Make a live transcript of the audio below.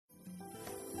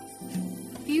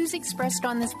views expressed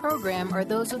on this program are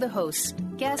those of the hosts,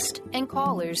 guests, and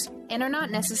callers, and are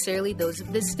not necessarily those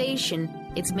of this station,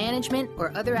 its management,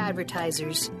 or other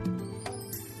advertisers.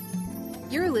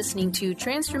 You're listening to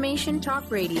Transformation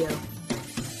Talk Radio.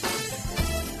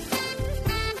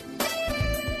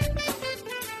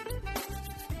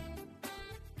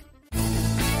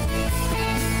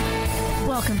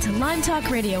 Welcome to Lyme Talk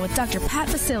Radio with Dr. Pat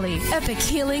Baccili. Epic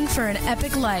healing for an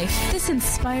epic life. This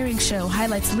inspiring show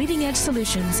highlights leading-edge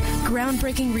solutions,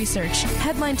 groundbreaking research,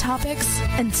 headline topics,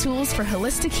 and tools for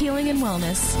holistic healing and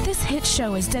wellness. This hit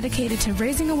show is dedicated to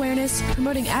raising awareness,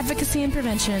 promoting advocacy and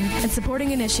prevention, and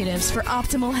supporting initiatives for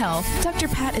optimal health. Dr.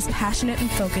 Pat is passionate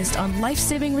and focused on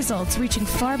life-saving results reaching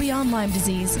far beyond Lyme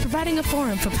disease, providing a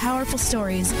forum for powerful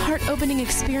stories, heart-opening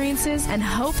experiences, and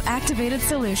hope-activated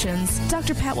solutions.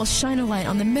 Dr. Pat will shine a light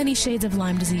on the many shades of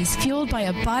Lyme disease, fueled by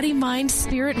a body, mind,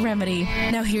 spirit remedy.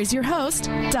 Now here's your host,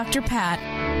 Dr. Pat.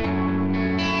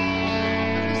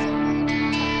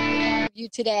 You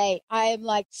today. I am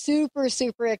super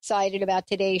excited about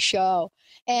today's show.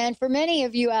 And for many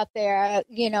of you out there,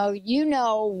 you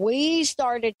know, we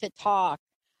started to talk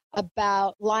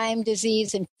about Lyme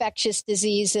disease, infectious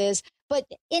diseases, but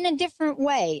in a different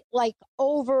way, like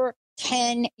over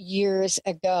 10 years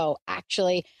ago.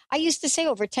 Actually, I used to say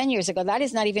over 10 years ago. That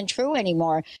is not even true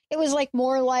anymore. It was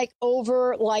more like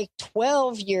over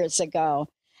 12 years ago.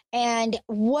 And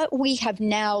what we have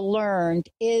now learned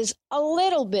is a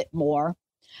little bit more,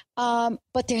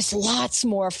 but there's lots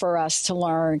more for us to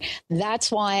learn.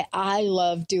 That's why I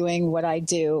love doing what I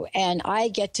do. And I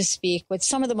get to speak with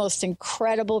some of the most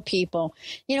incredible people,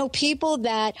 people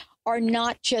that are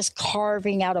not just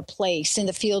carving out a place in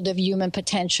the field of human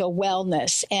potential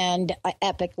wellness and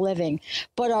epic living,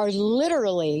 but are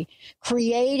literally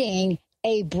creating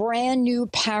a brand new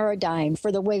paradigm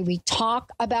for the way we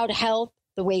talk about health,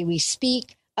 the way we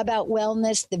speak about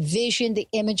wellness, the vision, the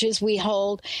images we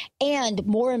hold, and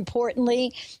more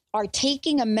importantly, are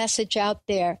taking a message out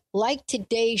there like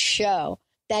today's show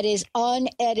that is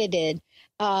unedited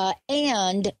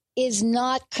and is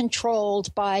not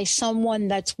controlled by someone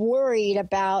that's worried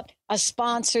about a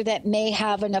sponsor that may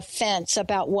have an offense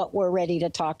about what we're ready to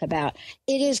talk about.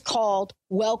 It is called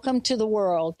Welcome to the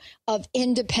World of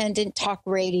Independent Talk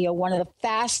Radio, one of the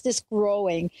fastest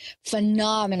growing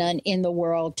phenomenon in the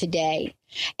world today.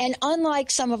 And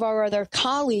unlike some of our other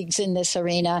colleagues in this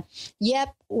arena,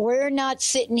 we're not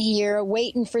sitting here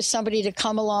waiting for somebody to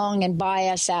come along and buy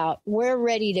us out. We're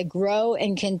ready to grow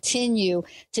and continue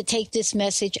to take this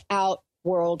message out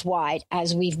worldwide,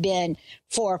 as we've been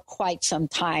for quite some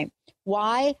time.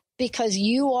 Why? Because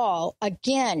you all,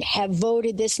 again, have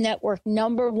voted this network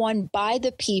 #1 by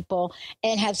the people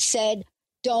and have said,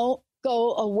 don't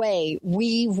go away.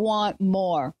 We want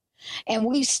more. And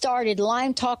we started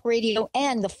Lyme Talk Radio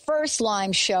and the first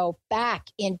Lyme show back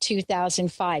in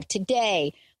 2005.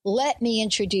 Today, let me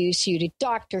introduce you to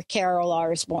Dr. Carol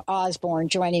Osborne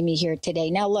joining me here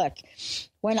today. Now, look,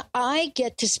 when I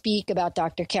get to speak about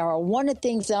Dr. Carol, one of the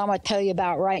things that I'm going to tell you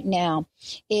about right now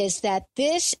is that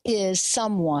this is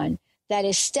someone that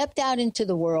has stepped out into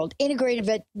the world,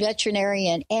 integrative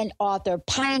veterinarian and author,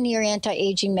 pioneer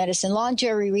anti-aging medicine,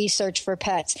 longevity research for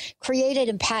pets, created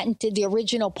and patented the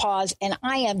original pause, and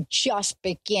I am just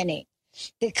beginning.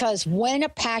 Because when a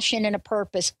passion and a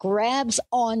purpose grabs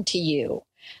onto you,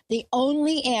 the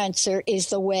only answer is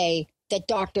the way that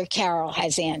Dr. Carol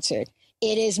has answered.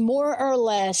 It is more or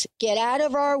less, get out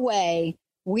of our way.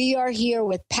 We are here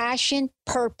with passion,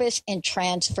 purpose, and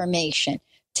transformation.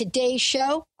 Today's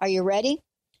show, are you ready?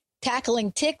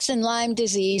 Tackling ticks and Lyme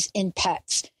disease in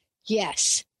pets.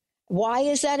 Yes. Why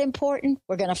is that important?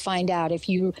 We're going to find out. If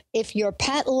your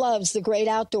pet loves the great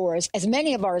outdoors, as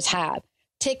many of ours have,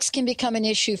 ticks can become an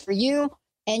issue for you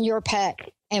and your pet.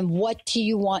 And what do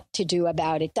you want to do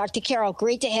about it? Dr. Carol,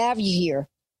 great to have you here.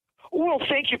 Well,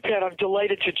 thank you, Pat. I'm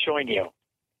delighted to join you.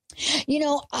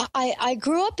 I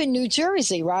grew up in New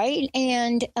Jersey, right?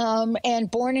 And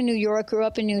born in New York, grew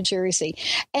up in New Jersey.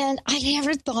 And I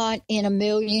never thought in a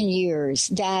million years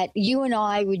that you and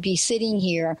I would be sitting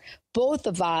here, both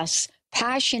of us,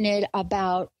 passionate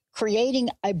about creating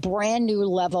a brand new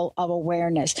level of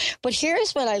awareness. But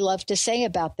here's what I love to say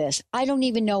about this. I don't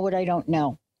even know what I don't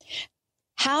know.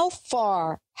 How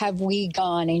far have we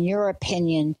gone, in your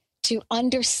opinion, to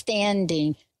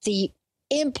understanding the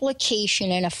implication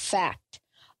and effect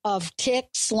of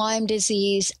ticks, Lyme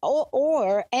disease,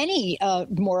 or any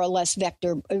more or less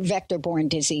vector-borne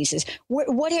diseases?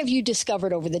 What have you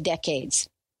discovered over the decades?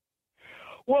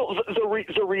 Well,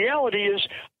 the reality is,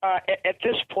 at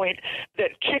this point,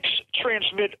 that ticks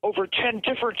transmit over 10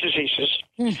 different diseases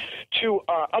to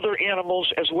other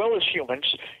animals as well as humans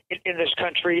in this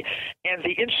country, and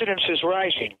the incidence is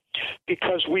rising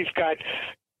because we've got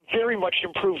very much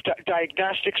improved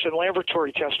diagnostics and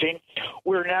laboratory testing.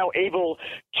 We're now able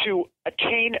to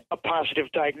attain a positive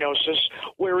diagnosis,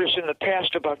 whereas in the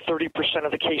past about 30%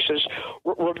 of the cases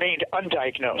remained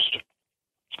undiagnosed.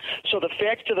 So the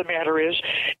fact of the matter is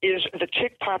the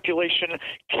tick population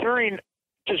carrying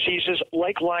diseases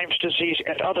like Lyme's disease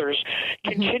and others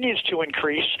continues to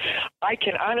increase. I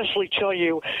can honestly tell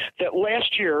you that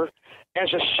last year,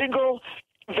 as a single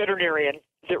veterinarian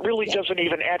that really doesn't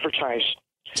even advertise,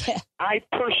 I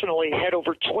personally had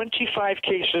over 25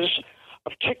 cases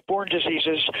of tick-borne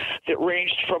diseases that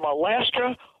ranged from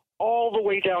Alaska all the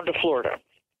way down to Florida.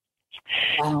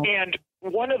 Wow. And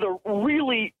one of the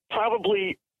really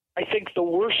probably, I think, the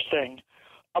worst thing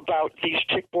about these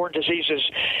tick-borne diseases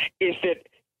is that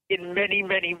in many,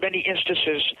 many, many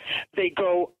instances, they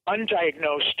go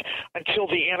undiagnosed until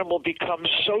the animal becomes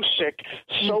so sick,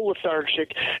 so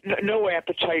lethargic, no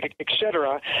appetite,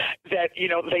 etc., that,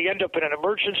 they end up in an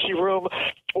emergency room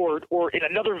or in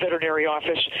another veterinary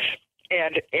office.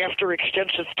 And after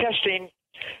extensive testing,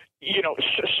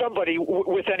 somebody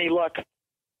with any luck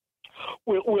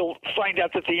will find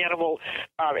out that the animal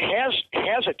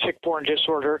has a tick-borne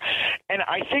disorder. And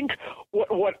I think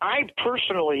what I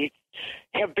personally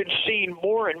have been seeing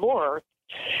more and more,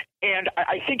 and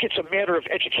I think it's a matter of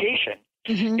education,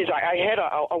 is I had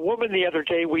a woman the other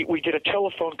day, we did a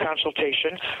telephone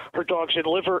consultation. Her dog's in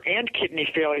liver and kidney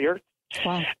failure.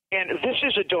 Wow. And this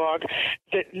is a dog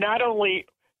that not only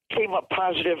came up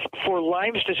positive for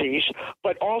Lyme's disease,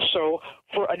 but also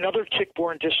for another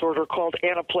tick-borne disorder called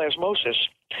anaplasmosis.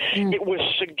 It was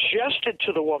suggested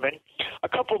to the woman a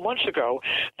couple of months ago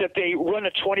that they run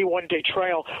a 21-day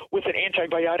trial with an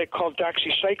antibiotic called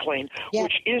doxycycline,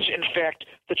 which is, in fact,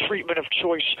 the treatment of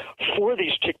choice for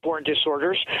these tick-borne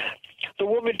disorders. The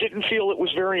woman didn't feel it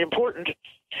was very important,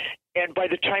 and by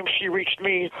the time she reached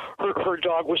me, her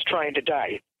dog was trying to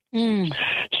die.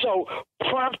 So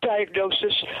prompt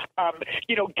diagnosis,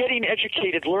 getting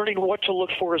educated, learning what to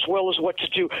look for as well as what to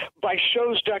do by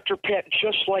shows, Dr. Pat,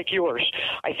 just like yours.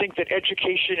 I think that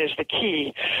education is the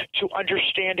key to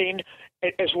understanding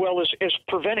as well as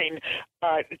preventing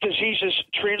diseases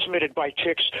transmitted by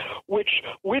ticks, which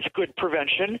with good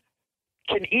prevention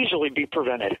can easily be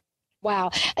prevented.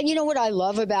 Wow. And you know what I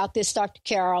love about this, Dr.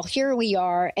 Carroll? Here we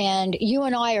are, and you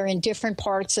and I are in different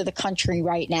parts of the country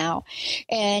right now.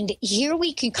 And here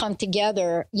we can come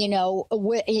together,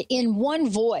 in one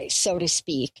voice, so to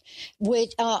speak, with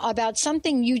about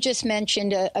something you just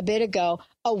mentioned a bit ago,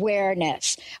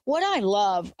 awareness. What I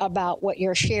love about what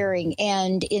you're sharing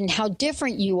and in how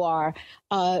different you are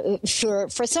for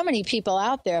so many people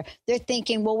out there, they're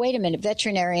thinking, well, wait a minute,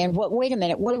 veterinarian, wait a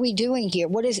minute, what are we doing here?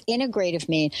 What does integrative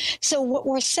mean? So what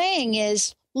we're saying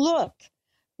is, look,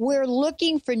 we're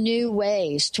looking for new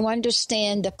ways to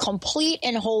understand the complete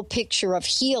and whole picture of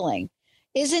healing.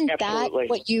 Isn't Absolutely. That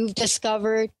what you've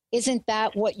discovered? Isn't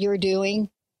that what you're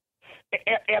doing?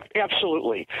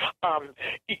 Absolutely.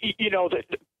 The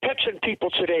pets and people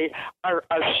today are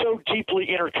so deeply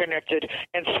interconnected,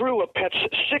 and through a pet's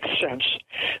sixth sense,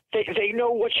 they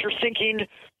know what you're thinking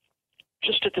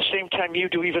just at the same time you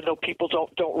do, even though people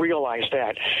don't realize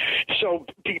that. So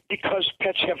because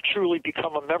pets have truly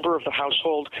become a member of the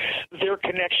household, their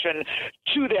connection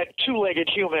to that two-legged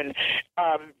human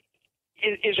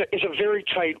is a very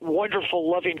tight, wonderful,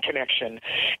 loving connection.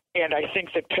 And I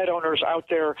think that pet owners out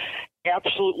there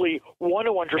absolutely want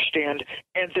to understand,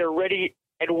 and they're ready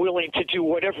and willing to do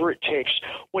whatever it takes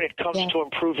when it comes to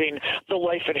improving the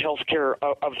life and health care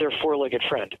of their four-legged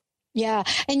friend. Yeah.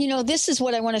 And, this is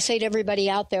what I want to say to everybody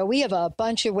out there. We have a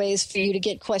bunch of ways for you to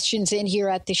get questions in here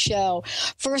at the show.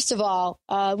 First of all,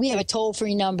 we have a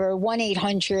toll-free number,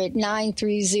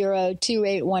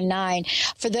 1-800-930-2819.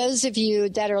 For those of you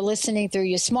that are listening through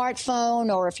your smartphone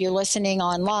or if you're listening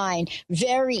online,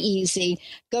 very easy.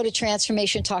 Go to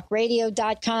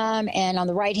transformationtalkradio.com, and on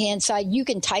the right-hand side, you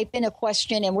can type in a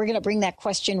question, and we're going to bring that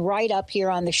question right up here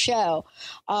on the show.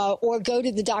 Or go to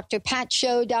the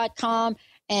drpatshow.com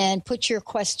and put your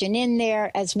question in there,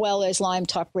 as well as Lyme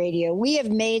Talk Radio. We have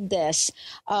made this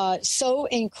so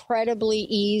incredibly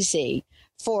easy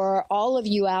for all of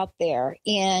you out there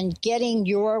in getting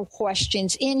your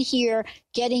questions in here,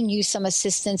 getting you some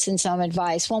assistance and some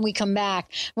advice. When we come back,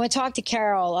 I'm going to talk to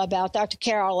Dr.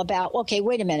 Carroll about, okay,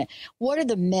 wait a minute. What are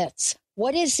the myths?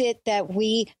 What is it that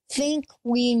we think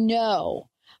we know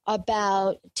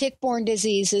about tick-borne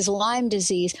diseases, Lyme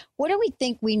disease? What do we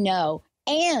think we know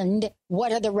And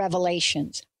what are the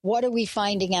revelations? What are we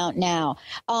finding out now?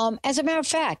 As a matter of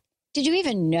fact, did you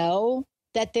even know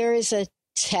that there is a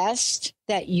test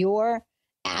that your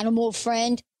animal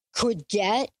friend could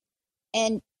get?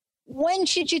 And when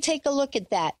should you take a look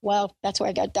at that? Well, that's why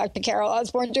I got Dr. Carol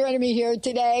Osborne joining me here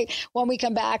today. When we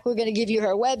come back, we're going to give you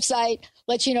her website,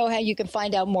 let you know how you can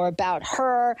find out more about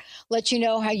her, let you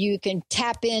know how you can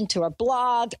tap into her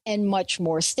blog, and much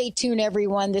more. Stay tuned,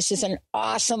 everyone. This is an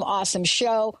awesome, awesome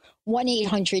show.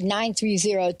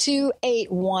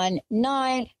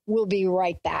 1-800-930-2819. We'll be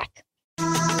right back.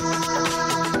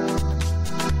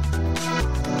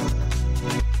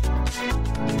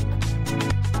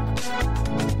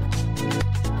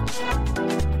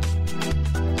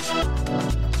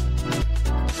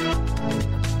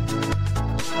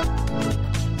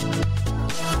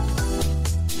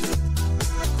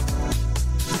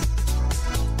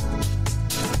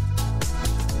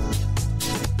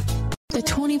 The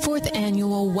 24th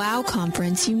Annual WOW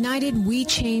Conference, United We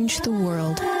Change the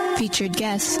World. Featured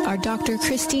guests are Dr.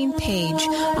 Christine Page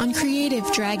on creative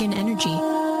dragon energy.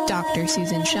 Dr.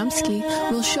 Susan Shumsky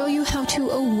will show you how to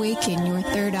awaken your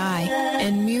third eye.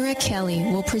 And Mira Kelly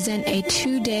will present a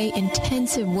 2-day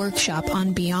intensive workshop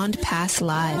on beyond past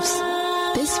lives.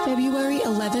 This February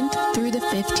 11th through the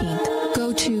 15th.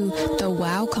 Go to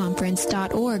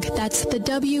thewowconference.org. That's the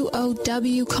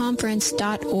WOW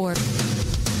conference.org.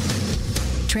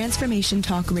 Transformation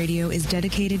Talk Radio is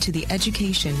dedicated to the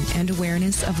education and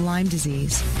awareness of Lyme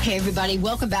disease. Hey, everybody.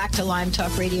 Welcome back to Lyme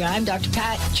Talk Radio. I'm Dr.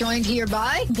 Pat, joined here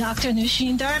by Dr.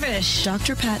 Nusheen Darvish.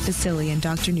 Dr. Pat Baccili and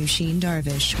Dr. Nusheen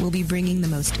Darvish will be bringing the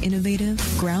most innovative,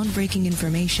 groundbreaking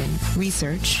information,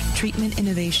 research, treatment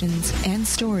innovations, and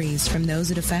stories from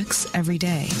those it affects every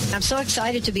day. I'm so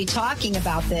excited to be talking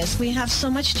about this. We have so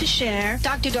much to share.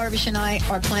 Dr. Darvish and I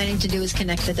are planning to do is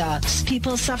connect the dots.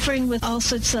 People suffering with all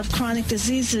sorts of chronic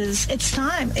diseases. It's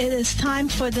time. It is time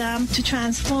for them to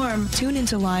transform. Tune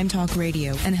into Lyme Talk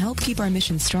Radio and help keep our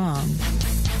mission strong.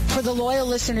 For the loyal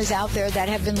listeners out there that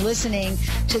have been listening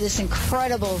to this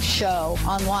incredible show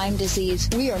on Lyme disease,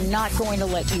 we are not going to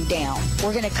let you down.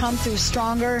 We're going to come through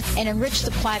stronger and enrich the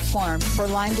platform for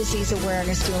Lyme disease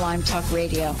awareness through Lyme Talk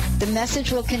Radio. The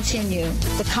message will continue,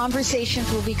 the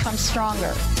conversations will become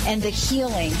stronger, and the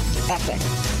healing epic.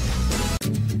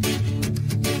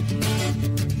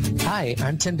 Hi,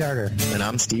 I'm Tim Darter. And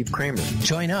I'm Steve Kramer.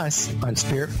 Join us on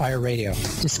Spirit Fire Radio.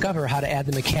 Discover how to add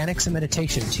the mechanics of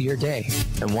meditation to your day.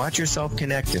 And watch yourself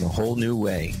connect in a whole new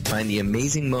way. Find the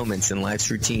amazing moments in life's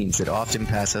routines that often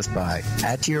pass us by.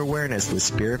 Add to your awareness with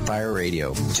Spirit Fire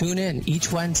Radio. Tune in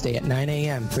each Wednesday at 9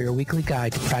 a.m. for your weekly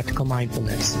guide to practical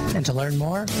mindfulness. And to learn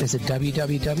more, visit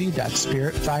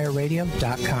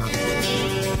www.spiritfireradio.com.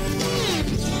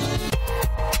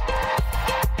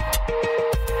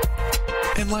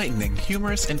 Enlightening,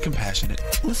 humorous, and compassionate.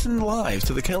 Listen live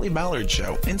to The Kelly Ballard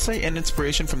Show, insight and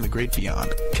inspiration from the great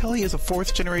beyond. Kelly is a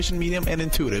fourth-generation medium and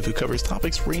intuitive who covers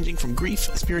topics ranging from grief,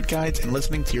 spirit guides, and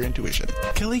listening to your intuition.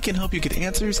 Kelly can help you get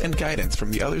answers and guidance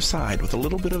from the other side with a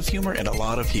little bit of humor and a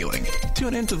lot of healing.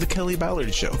 Tune in to The Kelly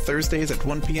Ballard Show, Thursdays at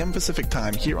 1 p.m. Pacific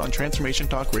Time here on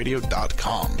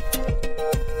TransformationTalkRadio.com.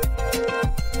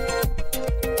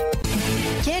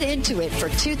 Get into it for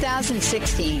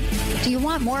 2016. Do you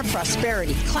want more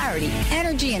prosperity, clarity,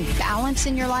 energy, and balance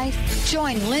in your life?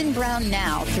 Join Lynn Brown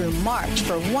now through March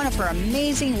for one of her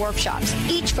amazing workshops,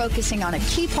 each focusing on a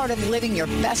key part of living your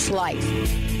best life.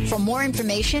 For more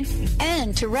information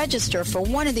and to register for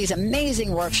one of these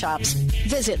amazing workshops,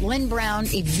 visit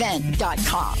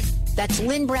lynnbrownevent.com. That's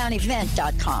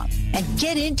lynnbrownevent.com. And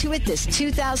get into it this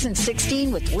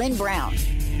 2016 with Lynn Brown.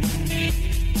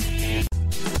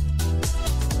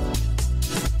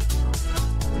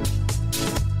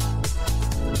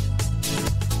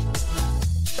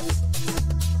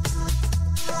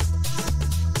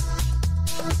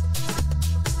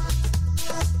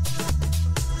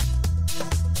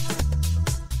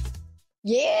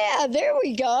 Yeah, there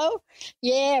we go.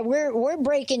 Yeah, we're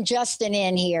breaking Justin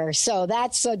in here. So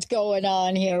that's what's going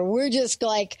on here. We're just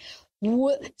like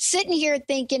sitting here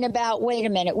thinking about, wait a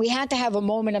minute, we had to have a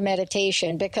moment of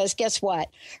meditation because guess what?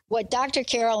 What Dr.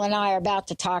 Carol and I are about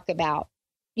to talk about,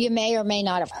 you may or may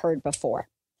not have heard before.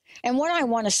 And what I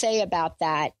want to say about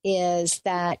that is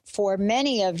that for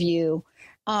many of you,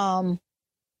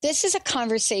 this is a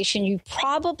conversation you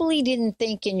probably didn't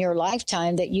think in your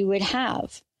lifetime that you would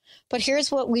have. But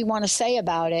here's what we want to say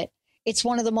about it. It's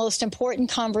one of the most important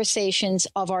conversations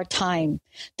of our time.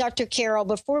 Dr. Carol,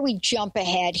 before we jump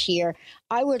ahead here,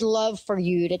 I would love for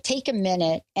you to take a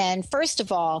minute. And first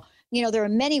of all, you know, there are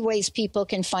many ways people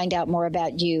can find out more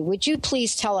about you. Would you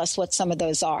please tell us what some of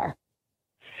those are?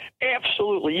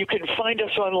 Absolutely. You can find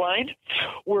us online.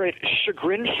 We're at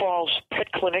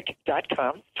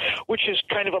chagrinfallspetclinic.com, which is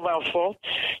kind of a mouthful.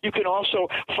 You can also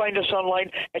find us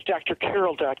online at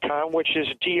drcarol.com, which is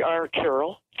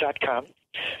drcarol.com.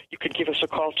 You can give us a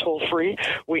call toll-free.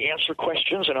 We answer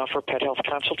questions and offer pet health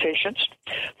consultations.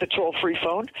 The toll-free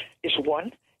phone is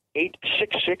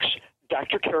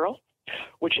 1-866-DR-CAROL,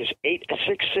 which is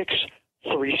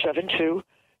 866-372-2765.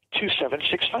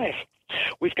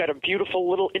 We've got a beautiful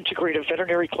little integrative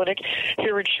veterinary clinic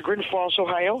here in Chagrin Falls,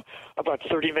 Ohio, about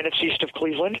 30 minutes east of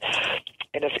Cleveland.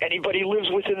 And if anybody lives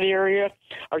within the area,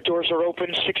 our doors are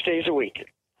open 6 days a week.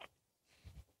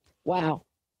 Wow.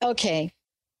 Okay.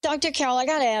 Dr. Carol, I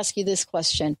got to ask you this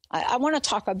question. I want to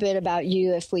talk a bit about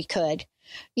you if we could.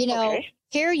 You know,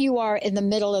 Here you are in the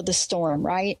middle of the storm,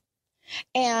 right?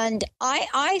 And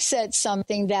I said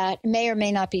something that may or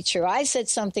may not be true. I said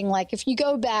something like, if you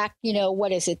go back,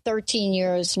 13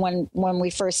 years when we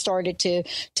first started to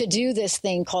do this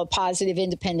thing called Positive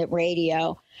Independent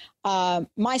Radio,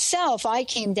 myself, I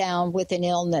came down with an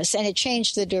illness and it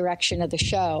changed the direction of the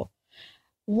show.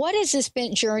 What has this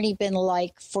journey been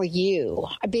like for you?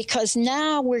 Because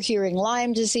now we're hearing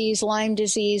Lyme disease.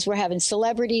 We're having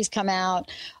celebrities come out.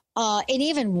 And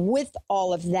even with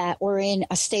all of that, we're in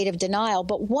a state of denial.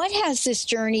 But what has this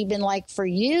journey been like for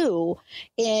you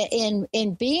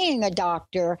in being a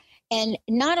doctor and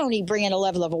not only bringing a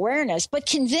level of awareness, but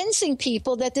convincing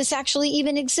people that this actually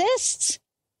even exists?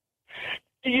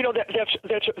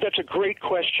 That's a great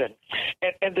question,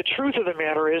 and the truth of the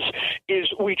matter is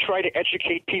we try to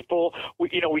educate people. We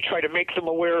try to make them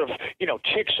aware of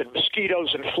ticks and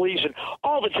mosquitoes and fleas and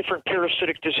all the different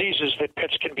parasitic diseases that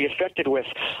pets can be affected with.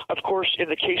 Of course, in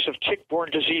the case of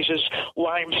tick-borne diseases,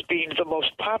 Lyme's being the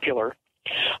most popular.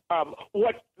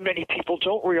 What many people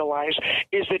don't realize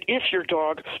is that if your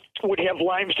dog would have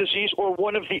Lyme's disease or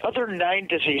one of the other 9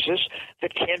 diseases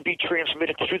that can be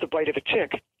transmitted through the bite of a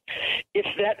tick, if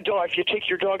you take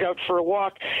your dog out for a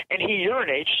walk and he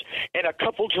urinates and a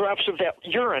couple drops of that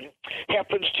urine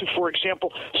happens to, for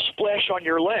example, splash on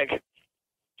your leg,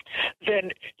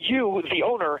 then you, the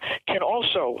owner, can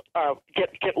also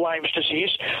get Lyme's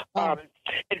disease. And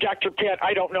Dr. Pat,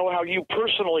 I don't know how you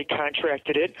personally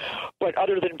contracted it, but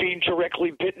other than being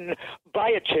directly bitten by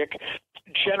a tick,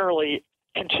 generally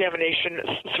contamination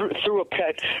through a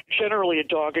pet, generally a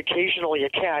dog, occasionally a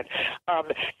cat,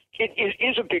 it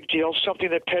is a big deal, something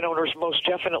that pet owners most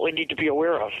definitely need to be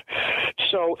aware of.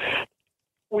 So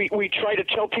we try to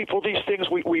tell people these things.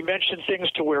 We mention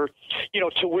things to wear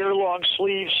long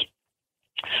sleeves,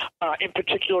 in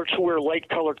particular to wear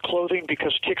light-colored clothing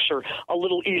because ticks are a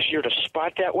little easier to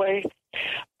spot that way.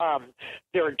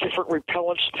 There are different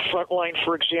repellents. Frontline,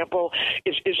 for example,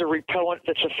 is a repellent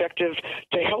that's effective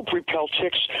to help repel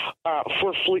ticks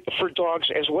for dogs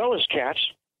as well as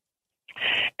cats.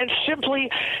 And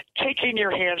simply taking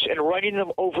your hands and running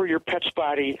them over your pet's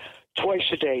body twice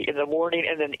a day, in the morning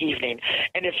and then evening.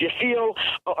 And if you feel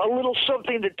a little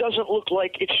something that doesn't look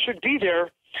like it should be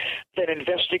there, then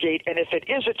investigate. And if it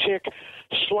is a tick,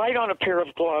 slide on a pair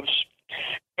of gloves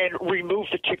and remove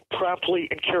the tick promptly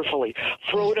and carefully.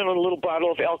 Throw it in a little bottle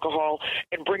of alcohol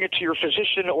and bring it to your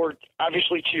physician or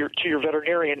obviously to your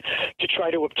veterinarian to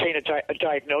try to obtain a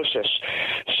diagnosis.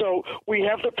 So we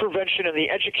have the prevention and the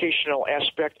educational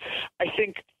aspect. I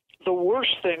think the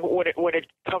worst thing when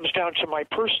it comes down to my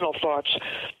personal thoughts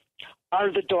are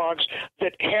the dogs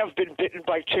that have been bitten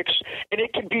by ticks, and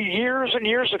it can be years and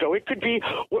years ago. It could be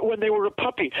when they were a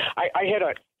puppy. I had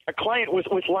a client with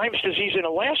Lyme's disease in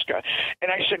Alaska,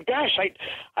 and I said, gosh,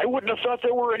 I wouldn't have thought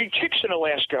there were any ticks in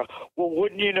Alaska. Well,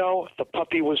 wouldn't you know, the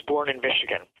puppy was born in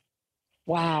Michigan.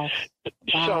 Wow.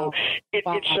 So it's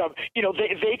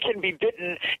they can be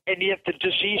bitten, and yet the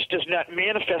disease does not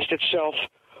manifest itself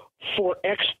for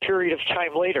X period of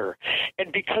time later.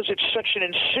 And because it's such an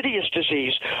insidious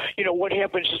disease, what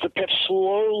happens is the pets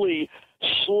slowly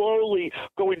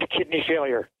go into kidney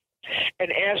failure.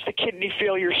 And as the kidney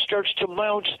failure starts to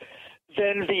mount,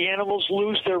 then the animals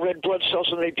lose their red blood cells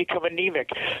and they become anemic.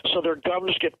 So their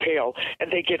gums get pale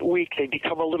and they get weak. They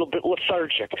become a little bit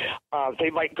lethargic. They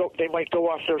might go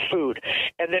off their food.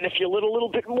 And then if you let a little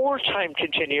bit more time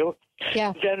continue,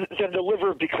 then the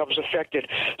liver becomes affected.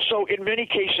 So in many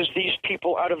cases, these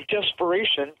people, out of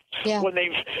desperation, when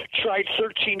they've tried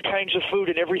 13 kinds of food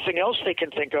and everything else they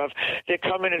can think of, they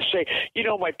come in and say,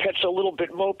 my pet's a little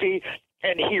bit mopey,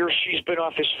 and he or she's been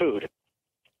off his food.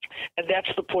 And that's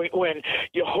the point when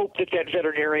you hope that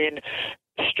veterinarian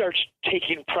starts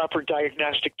taking proper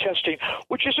diagnostic testing,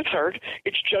 which isn't hard.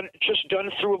 It's just done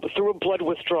through a blood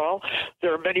withdrawal.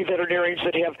 There are many veterinarians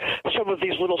that have some of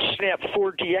these little SNAP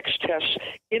 4DX tests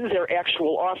in their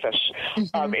actual office,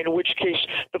 in which case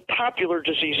the popular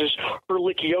diseases,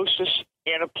 ehrlichiosis,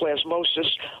 anaplasmosis,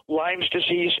 Lyme's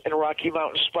disease, and Rocky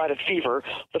Mountain spotted fever,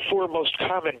 the four most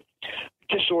common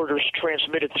disorders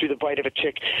transmitted through the bite of a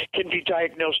tick, can be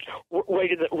diagnosed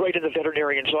right in the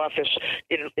veterinarian's office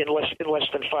in less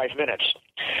than 5 minutes.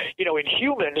 You know, in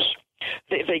humans,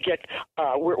 they get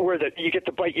where you get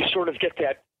the bite, you sort of get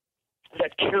that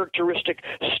characteristic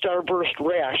starburst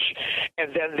rash,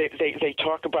 and then they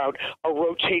talk about a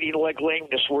rotating leg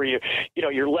lameness where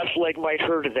your left leg might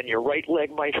hurt and then your right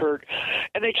leg might hurt,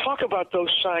 and they talk about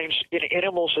those signs in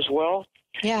animals as well.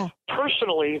 Yeah.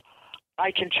 Personally,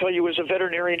 I can tell you as a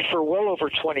veterinarian for well over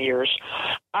 20 years,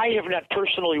 I have not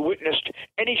personally witnessed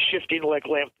any shifting leg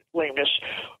lameness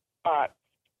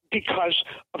because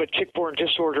of a tick-borne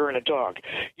disorder in a dog.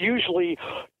 Usually,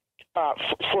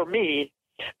 for me,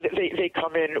 they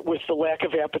come in with the lack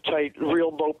of appetite,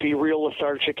 real mopey, real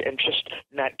lethargic, and just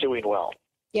not doing well.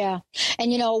 Yeah.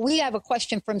 And, we have a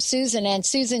question from Susan, and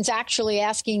Susan's actually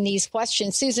asking these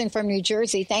questions. Susan from New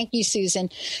Jersey. Thank you, Susan.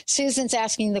 Susan's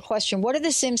asking the question, what are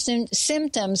the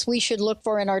symptoms we should look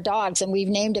for in our dogs? And we've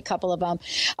named a couple of them.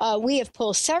 We have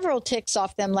pulled several ticks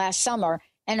off them last summer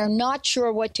and are not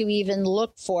sure what to even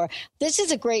look for. This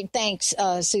is a great, thanks,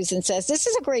 Susan says. This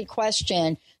is a great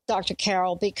question, Dr.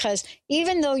 Carroll, because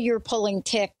even though you're pulling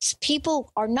ticks, people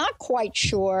are not quite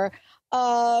sure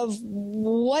of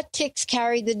what ticks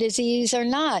carry the disease or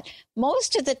not.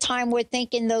 Most of the time we're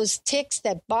thinking those ticks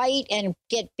that bite and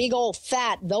get big old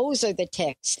fat, those are the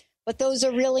ticks. But those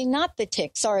are really not the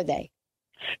ticks, are they?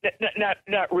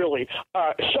 Not really.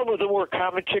 Some of the more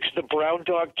common ticks, the brown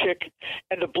dog tick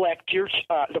and the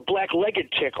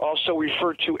black-legged tick, also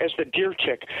referred to as the deer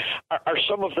tick, are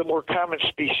some of the more common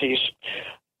species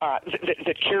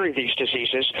that carry these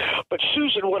diseases. But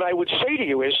Susan, what I would say to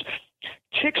you is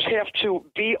ticks have to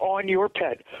be on your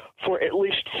pet for at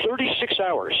least 36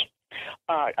 hours,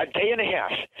 a day and a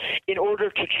half, in order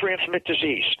to transmit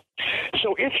disease.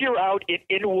 So if you're out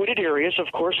in wooded areas,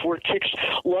 of course, where ticks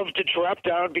love to drop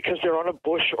down because they're on a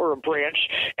bush or a branch,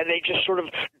 and they just sort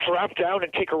of drop down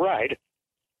and take a ride,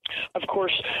 of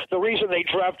course, the reason they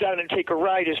drop down and take a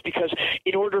ride is because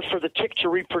in order for the tick to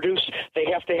reproduce, they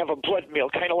have to have a blood meal,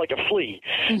 kind of like a flea.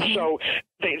 Mm-hmm. So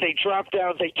they drop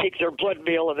down, they take their blood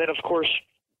meal, and then, of course,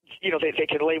 they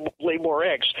can lay more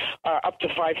eggs, up to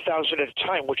 5,000 at a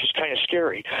time, which is kind of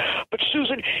scary. But,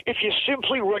 Susan, if you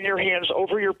simply run your hands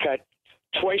over your pet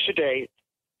twice a day,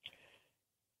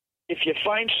 if you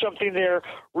find something there,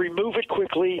 remove it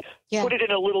quickly, put it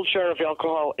in a little jar of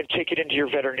alcohol, and take it into your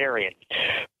veterinarian.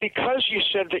 Because you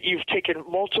said that you've taken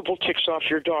multiple ticks off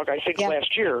your dog, I think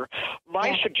last year,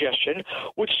 my suggestion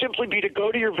would simply be to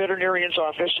go to your veterinarian's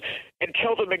office and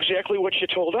tell them exactly what you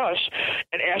told us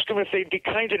and ask them if they'd be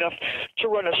kind enough to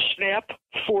run a SNAP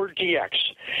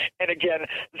 4DX. And again,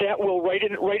 that will, right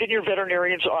in your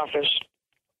veterinarian's office,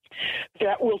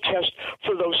 that will test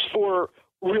for those four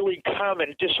really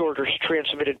common disorders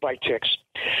transmitted by ticks.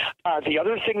 The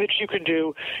other thing that you can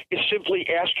do is simply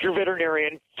ask your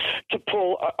veterinarian to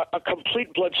pull a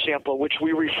complete blood sample, which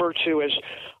we refer to as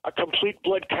a complete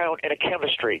blood count and a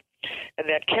chemistry. And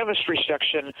that chemistry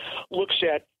section looks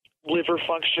at liver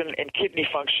function and kidney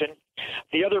function.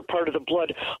 The other part of the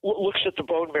blood looks at the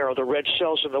bone marrow, the red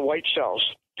cells and the white cells.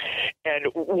 And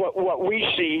what we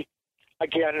see,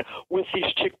 again, with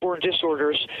these tick-borne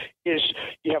disorders is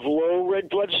you have low red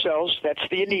blood cells, that's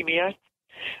the anemia.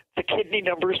 The kidney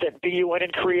numbers, that BUN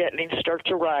and creatinine, start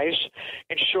to rise,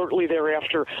 and shortly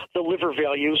thereafter, the liver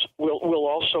values will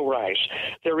also rise.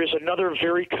 There is another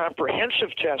very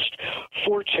comprehensive test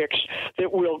for ticks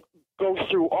that will go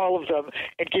through all of them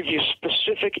and give you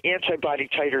specific antibody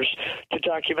titers to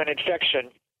document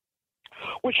infection,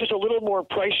 which is a little more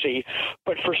pricey,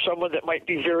 but for someone that might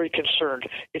be very concerned,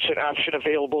 it's an option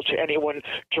available to anyone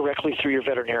directly through your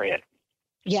veterinarian.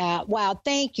 Yeah. Wow.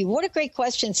 Thank you. What a great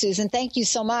question, Susan. Thank you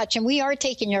so much. And we are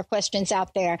taking your questions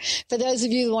out there. For those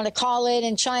of you who want to call in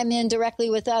and chime in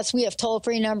directly with us, we have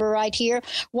toll-free number right here,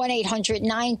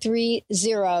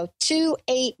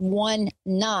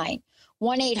 1-800-930-2819.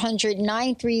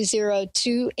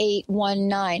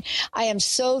 1-800-930-2819. I am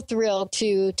so thrilled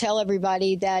to tell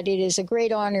everybody that it is a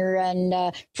great honor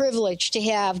and privilege to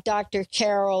have Dr.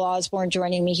 Carroll Osborne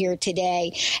joining me here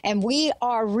today. And we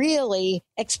are really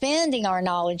expanding our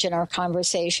knowledge and our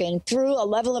conversation through a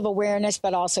level of awareness,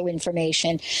 but also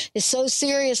information is so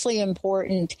seriously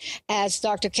important, as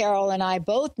Dr. Carol and I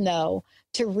both know,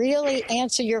 to really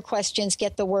answer your questions,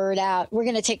 get the word out. We're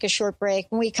going to take a short break.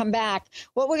 When we come back,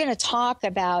 what we're going to talk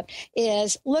about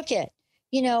is, what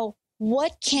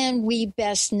can we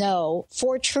best know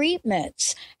for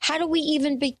treatments? How do we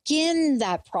even begin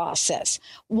that process?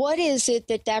 What is it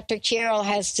that Dr. Carol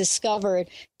has discovered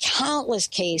countless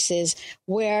cases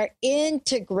where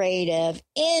integrative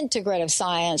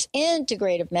science,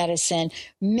 integrative medicine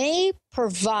may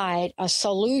provide a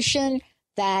solution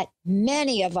that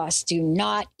many of us do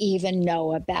not even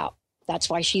know about? That's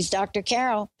why she's Dr.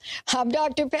 Carol. I'm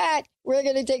Dr. Pat. We're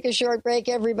going to take a short break.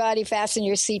 Everybody, fasten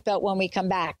your seatbelt when we come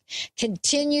back.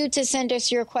 Continue to send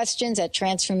us your questions at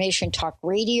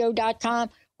transformationtalkradio.com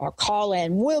or call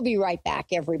in. We'll be right back,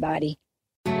 everybody.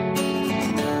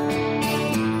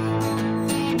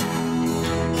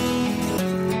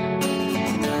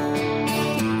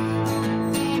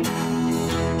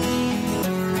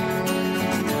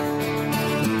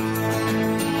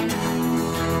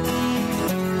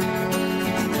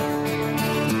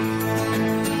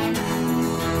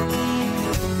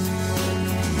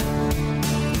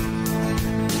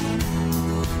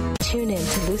 Tune in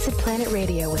to Lucid Planet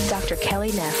Radio with Dr.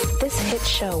 Kelly Neff. This hit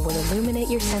show will illuminate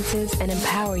your senses and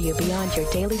empower you beyond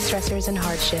your daily stressors and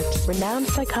hardships. Renowned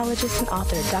psychologist and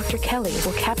author Dr. Kelly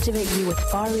will captivate you with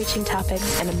far-reaching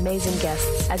topics and amazing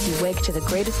guests as you wake to the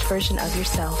greatest version of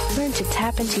yourself. Learn to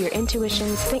tap into your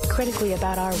intuitions, think critically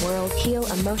about our world, heal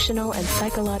emotional and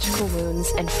psychological wounds,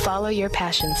 and follow your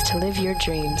passions to live your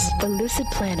dreams. The Lucid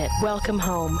Planet. Welcome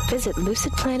home. Visit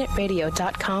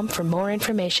lucidplanetradio.com for more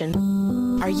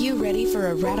information. Are you ready for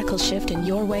a radical shift in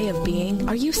your way of being?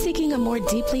 Are you seeking a more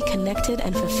deeply connected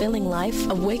and fulfilling life?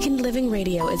 Awakened Living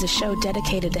Radio is a show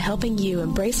dedicated to helping you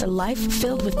embrace a life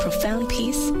filled with profound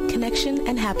peace, connection,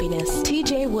 and happiness.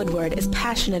 TJ Woodward is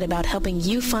passionate about helping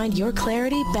you find your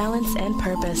clarity, balance, and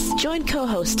purpose. Join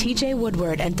co-host TJ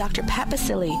Woodward and Dr. Pat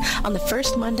Baccili on the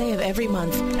first Monday of every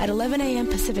month at 11 a.m.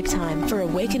 Pacific Time for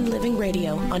Awakened Living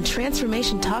Radio on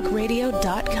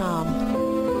TransformationTalkRadio.com.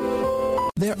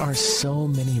 There are so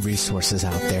many resources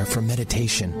out there for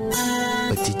meditation.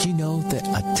 But did you know that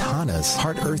Atana's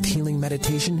Heart Earth Healing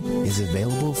Meditation is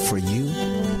available for you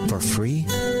for free?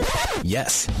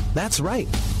 Yes, that's right.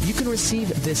 You can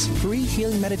receive this free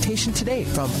healing meditation today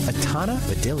from Atana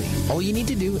Baccili. All you need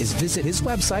to do is visit his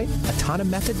website,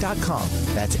 atanamethod.com.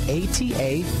 That's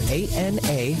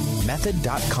ATAANA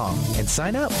method.com, and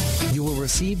sign up. You will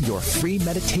receive your free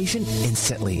meditation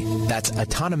instantly. That's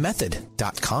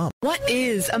atanamethod.com. What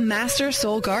is a Master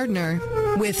Soul Gardener?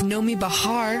 With Nomi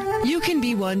Bahar, you can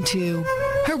be one too.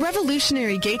 Her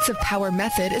revolutionary Gates of Power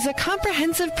method is a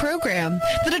comprehensive program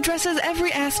that addresses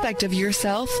every aspect of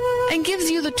yourself and gives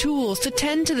you the tools to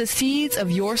tend to the seeds of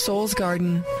your soul's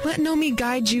garden. Let Nomi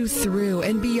guide you through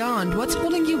and beyond what's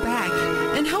holding you back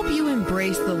and help you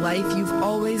embrace the life you've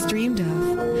always dreamed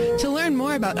of. To learn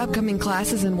more about upcoming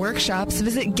classes and workshops,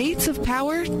 visit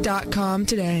gatesofpower.com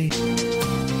today.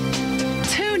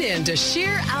 Tune in to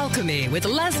Sheer Alchemy with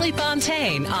Leslie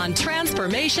Fontaine on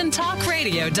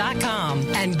TransformationTalkRadio.com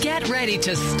and get ready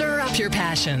to stir up your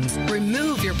passions,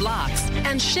 remove your blocks,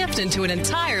 and shift into an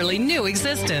entirely new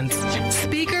existence.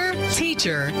 Speaker,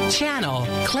 teacher, channel,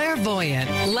 clairvoyant,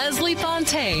 Leslie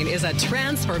Fontaine is a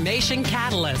transformation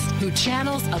catalyst who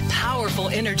channels a powerful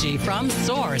energy from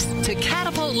Source to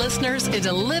catapult listeners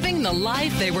into living the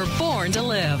life they were born to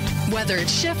live. Whether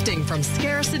it's shifting from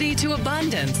scarcity to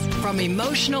abundance, from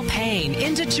emotional pain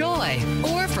into joy,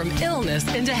 or from illness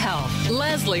into health,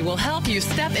 Leslie will help you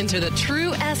step into the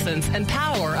true essence and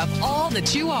power of all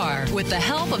that you are with the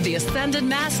help of the Ascended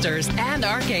Masters and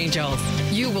Archangels.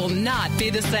 You will not be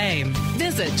the same.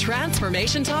 Visit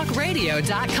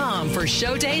TransformationTalkRadio.com for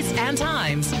show dates and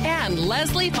times and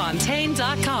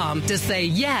LeslieFontaine.com to say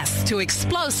yes to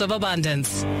explosive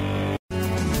abundance.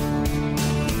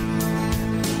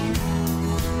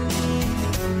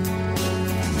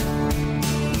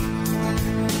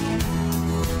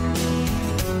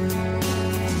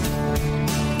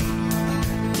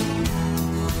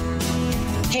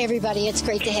 Hey, everybody, it's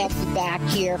great to have you back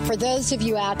here. For those of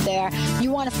you out there,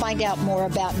 you want to find out more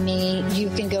about me, you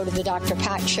can go to the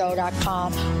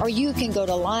drpatshow.com or you can go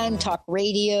to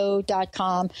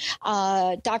lymetalkradio.com.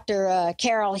 Dr.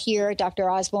 Carol here, Dr.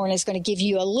 Osborne, is going to give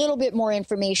you a little bit more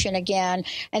information again,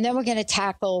 and then we're going to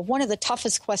tackle one of the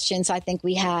toughest questions I think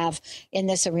we have in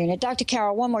this arena. Dr.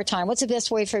 Carol, one more time, what's the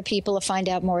best way for people to find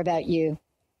out more about you?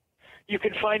 You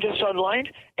can find us online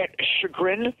at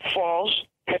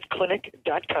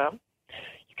chagrinfallspetclinic.com.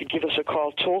 You can give us a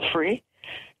call toll-free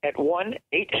at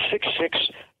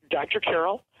 1-866-Dr.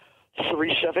 Carol,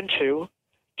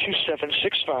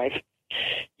 372-2765.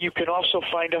 You can also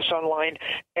find us online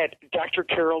at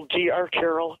drcarol.com.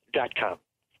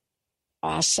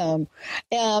 Awesome.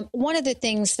 One of the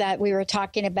things that we were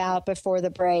talking about before the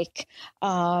break,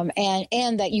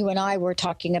 and that you and I were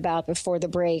talking about before the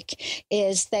break,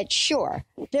 is that, sure,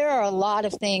 there are a lot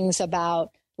of things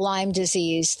about Lyme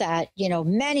disease that,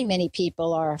 many, many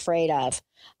people are afraid of.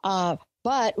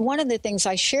 But one of the things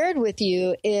I shared with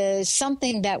you is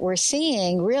something that we're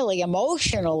seeing really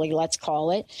emotionally, let's call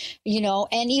it,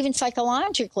 and even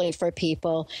psychologically for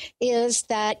people, is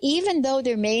that even though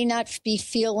they may not be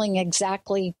feeling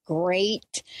exactly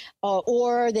great,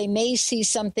 or they may see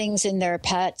some things in their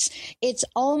pets, it's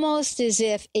almost as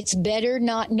if it's better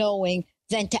not knowing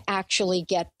than to actually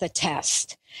get the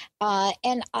test.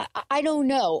 And I don't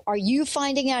know. Are you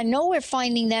finding? I know we're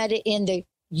finding that in the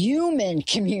human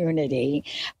community,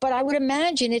 but I would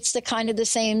imagine it's the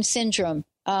same syndrome.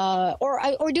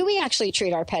 Or do we actually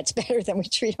treat our pets better than we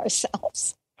treat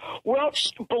ourselves? Well,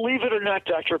 believe it or not,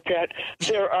 Dr. Pat,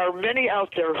 there are many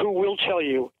out there who will tell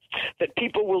you that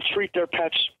people will treat their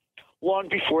pets long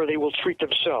before they will treat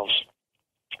themselves.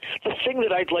 The thing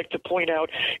that I'd like to point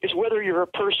out is whether you're a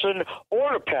person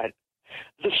or a pet,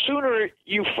 the sooner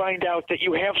you find out that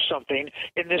you have something,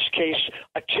 in this case,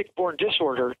 a tick-borne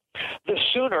disorder, the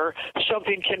sooner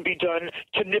something can be done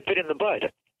to nip it in the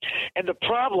bud. And the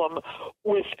problem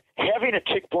with having a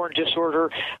tick-borne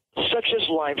disorder, such as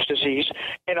Lyme's disease,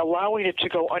 and allowing it to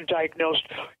go undiagnosed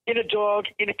in a dog,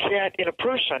 in a cat, in a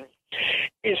person,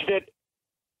 is that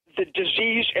the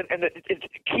disease and it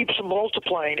keeps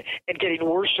multiplying and getting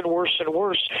worse and worse and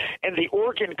worse. And the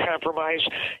organ compromise,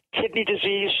 kidney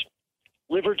disease,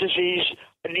 liver disease,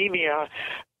 anemia,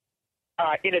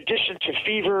 in addition to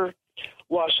fever,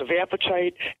 loss of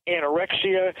appetite,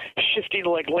 anorexia, shifting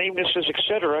leg lamenesses,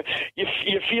 etc.,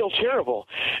 you feel terrible.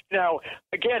 Now,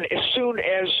 again, as soon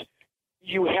as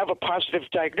you have a positive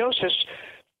diagnosis,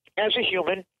 as a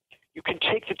human, you can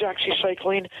take the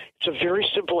doxycycline. It's a very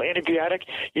simple antibiotic.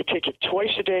 You take it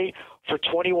twice a day for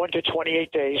 21 to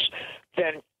 28 days.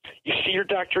 Then you see your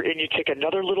doctor and you take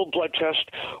another little blood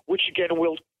test, which again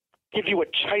will give you a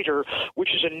titer,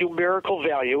 which is a numerical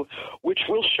value, which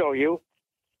will show you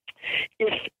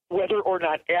if whether or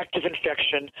not active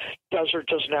infection does or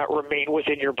does not remain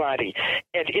within your body.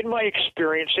 And in my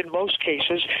experience, in most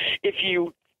cases, if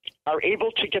you are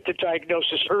able to get the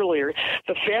diagnosis earlier,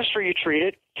 the faster you treat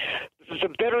it, the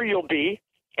better you'll be,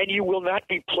 and you will not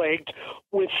be plagued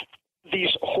with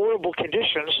these horrible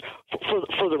conditions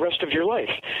for the rest of your life.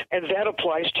 And that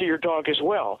applies to your dog as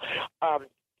well.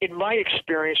 In my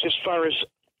experience, as far as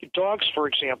dogs, for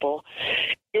example,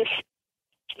 if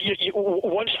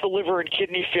once the liver and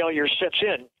kidney failure sets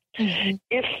in,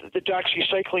 if the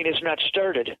doxycycline is not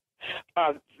started,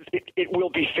 it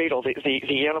will be fatal.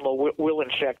 The animal will in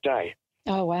fact die.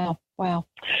 Oh, wow. Wow.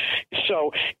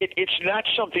 So it's not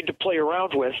something to play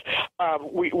around with.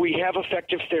 We have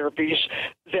effective therapies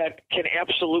that can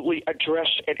absolutely address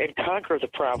and conquer the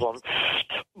problem.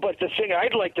 But the thing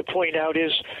I'd like to point out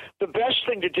is the best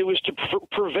thing to do is to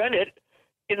prevent it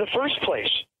in the first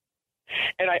place.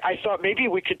 And I thought maybe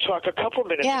we could talk a couple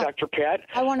minutes, Dr. Pat,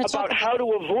 about how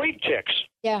to avoid ticks.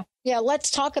 Yeah, let's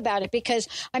talk about it because,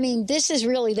 this is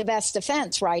really the best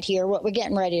defense right here, what we're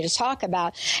getting ready to talk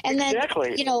about. And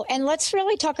exactly. Then, and let's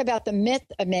really talk about the myth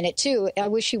a minute, too. I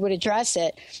wish you would address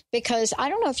it because I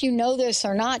don't know if you know this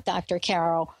or not, Dr.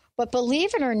 Carol, but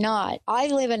believe it or not, I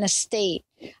live in a state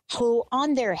who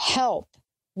on their health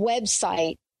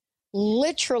website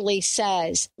literally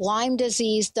says Lyme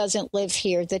disease doesn't live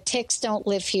here. The ticks don't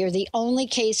live here. The only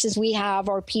cases we have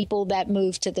are people that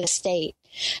move to the state.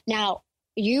 Now,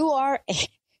 you're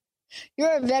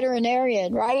a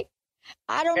veterinarian, right?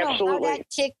 I don't know how that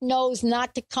tick knows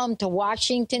not to come to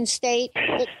Washington State,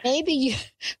 but maybe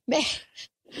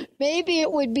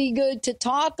it would be good to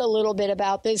talk a little bit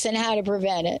about this and how to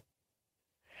prevent it.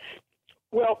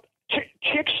 Well,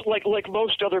 ticks, like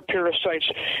most other parasites,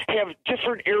 have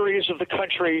different areas of the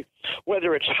country,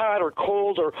 whether it's hot or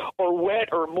cold or wet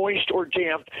or moist or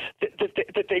damp,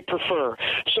 that they prefer.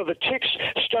 So the ticks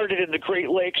started in the Great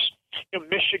Lakes,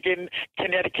 Michigan,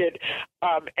 Connecticut,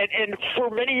 and for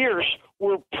many years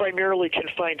were primarily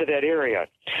confined to that area.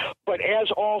 But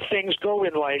as all things go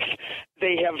in life,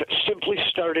 they have simply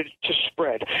started to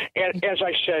spread. And as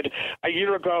I said, a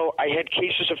year ago, I had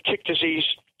cases of tick disease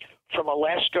from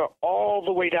Alaska all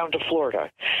the way down to Florida.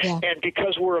 Yeah. And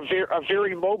because we're a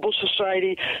very mobile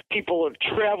society, people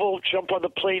travel, jump on the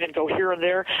plane and go here and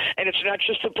there. And it's not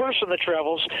just the person that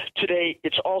travels. Today,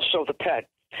 it's also the pet.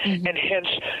 Mm-hmm. And hence,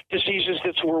 diseases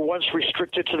that were once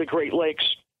restricted to the Great Lakes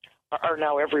are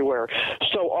now everywhere.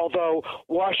 So although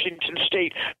Washington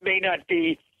State may not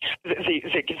be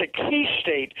the key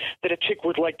state that a tick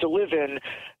would like to live in,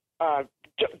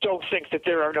 don't think that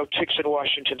there are no ticks in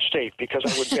Washington State, because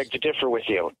I would beg to differ with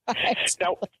you.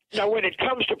 Now, when it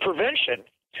comes to prevention,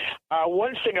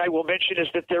 one thing I will mention is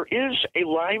that there is a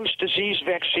Lyme's disease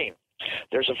vaccine.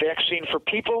 There's a vaccine for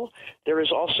people. There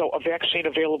is also a vaccine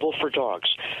available for dogs.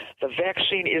 The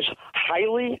vaccine is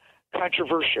highly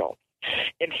controversial.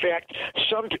 In fact,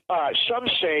 some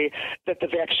say that the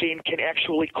vaccine can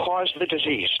actually cause the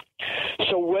disease.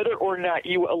 So whether or not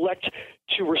you elect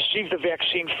to receive the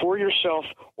vaccine for yourself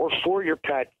or for your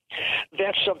pet,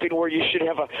 that's something where you should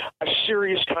have a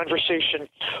serious conversation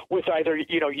with either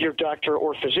your doctor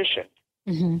or physician.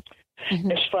 Mm-hmm.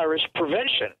 Mm-hmm. As far as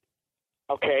prevention,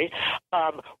 okay,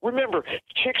 remember,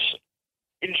 ticks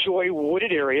enjoy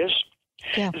wooded areas.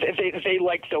 Yeah. They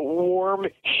like the warm,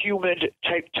 humid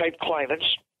type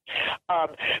climates.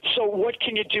 So what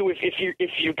can you do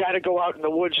if you got to go out in the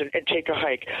woods and take a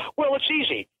hike? Well, it's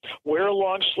easy. Wear a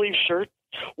long sleeve shirt,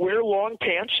 wear long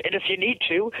pants, and if you need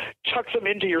to, tuck them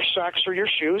into your socks or your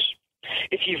shoes.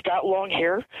 If you've got long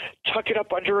hair, tuck it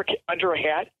up under a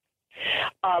hat.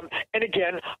 And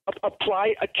again,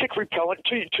 apply a tick repellent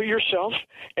to yourself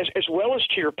as well as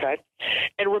to your pet.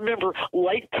 And remember,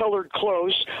 light-colored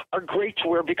clothes are great to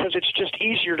wear because it's just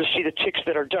easier to see the ticks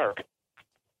that are dark.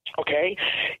 Okay?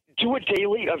 Do a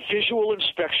visual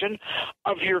inspection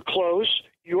of your clothes,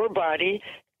 your body,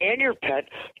 and your pet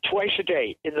twice a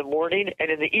day, in the morning and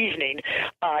in the evening,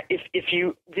 if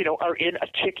you are in a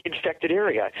tick-infected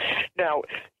area. Now,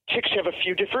 ticks have a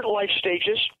few different life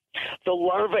stages. The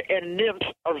larva and nymph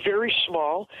are very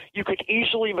small. You could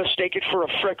easily mistake it for a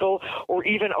freckle or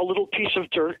even a little piece of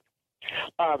dirt.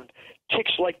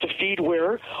 Ticks like to feed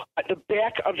where? At the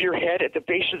back of your head, at the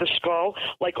base of the skull,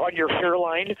 like on your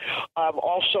hairline,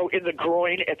 also in the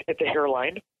groin at the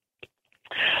hairline.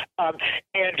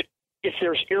 And if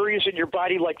there's areas in your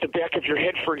body, like the back of your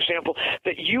head, for example,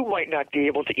 that you might not be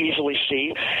able to easily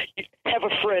see, have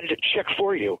a friend check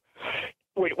for you.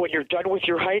 When you're done with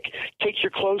your hike, take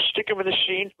your clothes, stick them in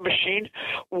the machine,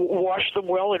 wash them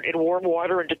well in warm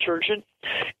water and detergent.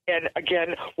 And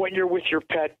again, when you're with your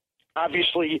pet,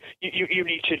 obviously you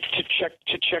need to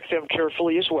check them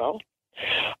carefully as well.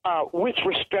 With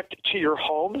respect to your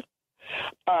home,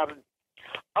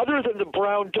 other than the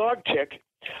brown dog tick,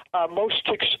 most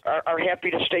ticks are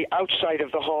happy to stay outside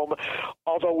of the home,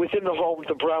 although within the home,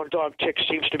 the brown dog tick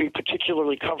seems to be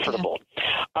particularly comfortable.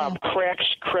 Cracks,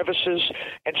 crevices,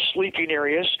 and sleeping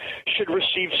areas should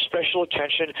receive special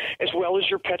attention, as well as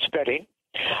your pet's bedding.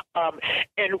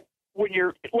 And when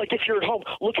if you're at home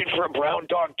looking for a brown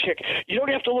dog tick, you don't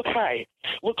have to look high.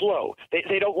 Look low.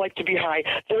 They don't like to be high.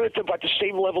 They're at about the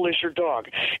same level as your dog.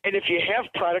 And if you have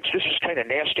products, this is kind of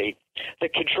nasty,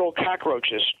 that control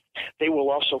cockroaches, they will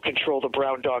also control the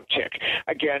brown dog tick.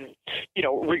 Again,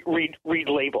 read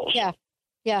labels. Yeah.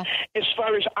 Yeah. As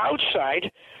far as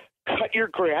outside, cut your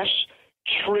grass,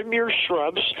 trim your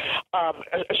shrubs,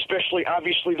 especially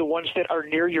obviously the ones that are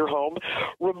near your home.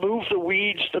 Remove the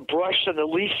weeds, the brush, and the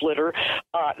leaf litter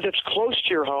that's close to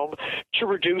your home to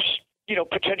reduce,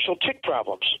 potential tick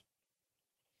problems.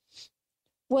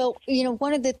 Well,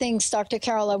 one of the things, Dr.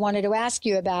 Carroll, I wanted to ask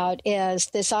you about is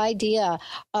this idea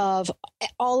of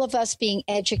all of us being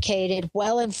educated,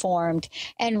 well-informed,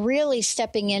 and really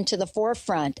stepping into the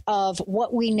forefront of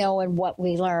what we know and what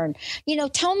we learn.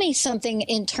 Tell me something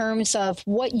in terms of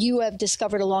what you have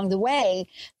discovered along the way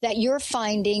that you're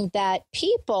finding that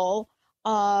people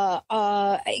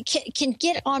can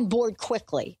get on board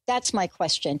quickly. That's my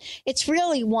question. It's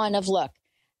really one of, look,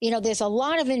 there's a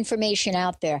lot of information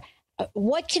out there.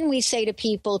 What can we say to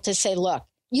people to say, look,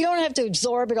 you don't have to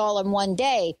absorb it all in one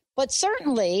day, but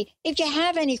certainly if you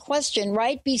have any question,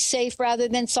 right, be safe rather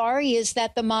than sorry. Is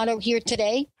that the motto here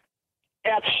today?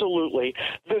 Absolutely.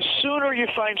 The sooner you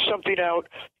find something out,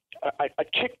 a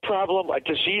tick problem, a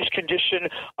disease condition,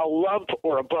 a lump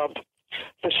or a bump,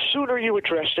 the sooner you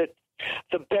address it,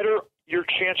 the better your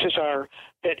chances are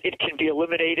that it can be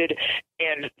eliminated,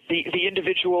 and the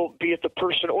individual, be it the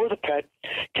person or the pet,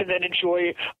 can then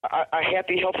enjoy a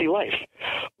happy, healthy life.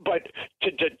 But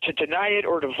to deny it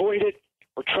or to avoid it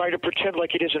or try to pretend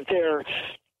like it isn't there,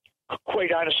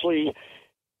 quite honestly,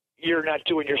 you're not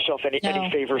doing yourself any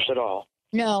favors at all.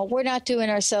 No, we're not doing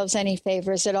ourselves any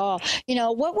favors at all.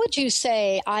 What would you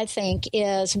say, I think,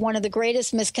 is one of the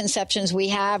greatest misconceptions we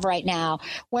have right now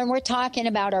when we're talking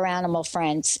about our animal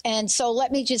friends? And so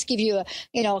let me just give you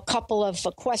a couple of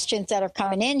questions that are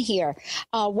coming in here.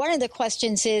 One of the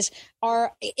questions is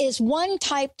one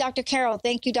type, Dr. Carol,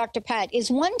 thank you, Dr. Pat,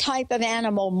 is one type of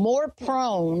animal more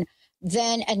prone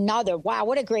than another? Wow,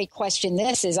 what a great question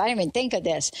this is. I didn't even think of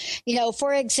this.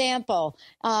 For example,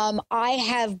 I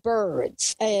have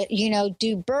birds.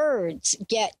 Do birds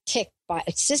get tick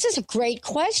bites? This is a great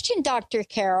question, Dr.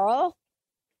 Carol.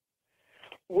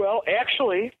 Well,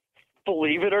 actually,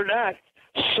 believe it or not,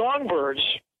 songbirds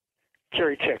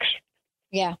carry ticks.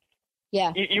 Yeah.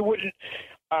 You wouldn't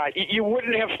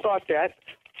have thought that,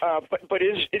 but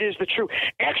it is the truth.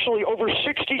 Actually, over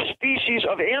 60 species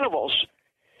of animals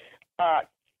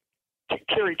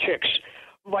carry ticks.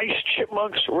 Mice,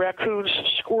 chipmunks, raccoons,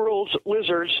 squirrels,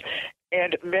 lizards,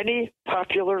 and many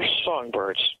popular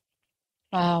songbirds.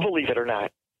 Wow. Believe it or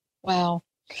not. Wow.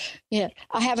 Yeah.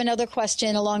 I have another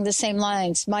question along the same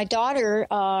lines. My daughter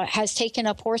has taken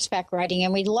up horseback riding,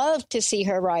 and we love to see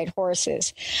her ride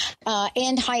horses.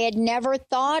 And I had never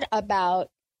thought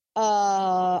about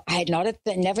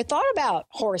never thought about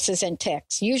horses and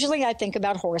ticks. Usually I think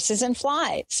about horses and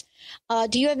flies.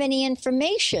 Do you have any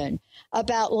information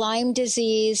about Lyme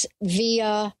disease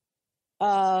via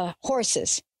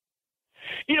horses?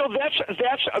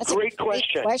 That's a great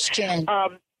question.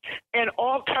 And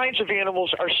all kinds of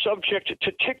animals are subject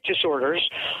to tick disorders,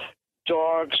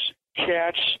 dogs,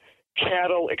 cats,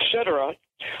 cattle, etc.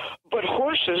 But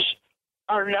horses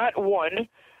are not one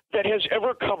that has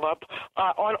ever come up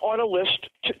on a list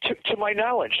to my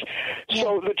knowledge. Yeah.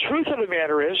 So the truth of the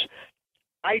matter is,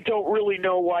 I don't really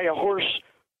know why a horse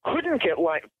couldn't get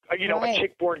Lyme, a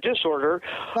tick-borne disorder.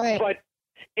 Right. But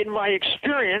in my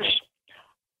experience,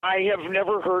 I have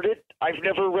never heard it. I've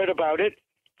never read about it.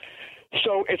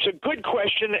 So it's a good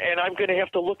question, and I'm going to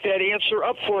have to look that answer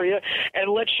up for you and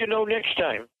let you know next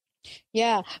time.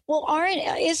 Yeah. Well,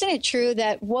 isn't it true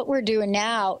that what we're doing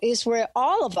now is where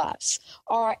all of us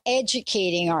are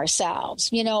educating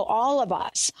ourselves? All of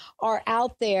us are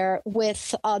out there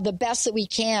with the best that we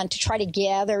can to try to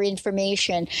gather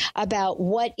information about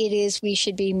what it is we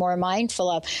should be more mindful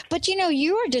of. But,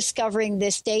 you are discovering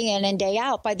this day in and day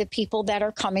out by the people that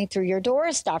are coming through your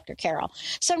doors, Dr. Carol.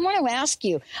 So I want to ask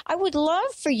you, I would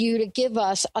love for you to give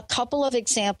us a couple of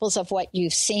examples of what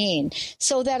you've seen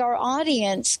so that our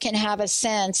audience can have a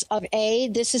sense of A,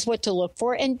 this is what to look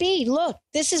for, and B, look,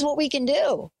 this is what we can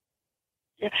do.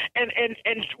 Yeah,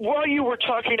 and while you were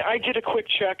talking, I did a quick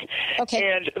check.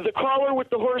 Okay. And the caller with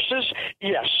the horses,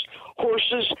 yes,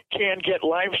 horses can get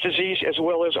Lyme's disease as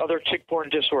well as other tick-borne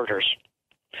disorders.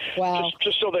 Wow.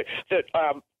 Just so that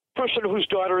person whose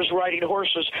daughter is riding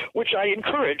horses, which I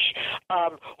encourage,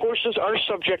 horses are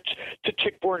subject to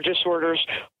tick-borne disorders,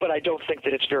 but I don't think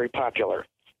that it's very popular.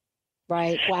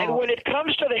 Right. Wow. And when it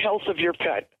comes to the health of your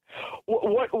pet,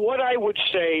 what I would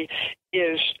say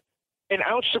is an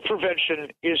ounce of prevention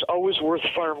is always worth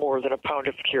far more than a pound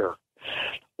of cure.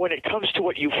 When it comes to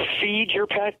what you feed your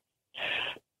pet,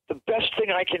 the best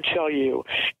thing I can tell you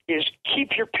is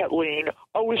keep your pet lean,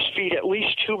 always feed at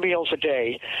least 2 meals a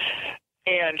day,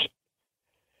 and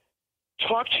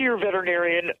talk to your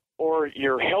veterinarian or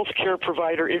your healthcare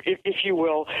provider, if you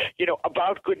will,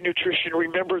 about good nutrition.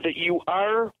 Remember that you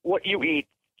are what you eat,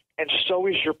 and so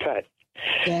is your pet.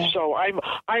 Yeah. So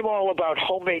I'm all about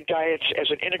homemade diets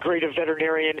as an integrative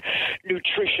veterinarian.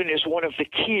 Nutrition is one of the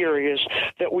key areas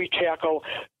that we tackle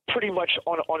pretty much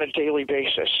on a daily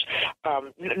basis.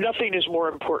 Nothing is more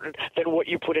important than what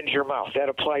you put into your mouth. That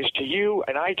applies to you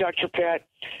and I, Dr. Pat,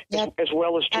 as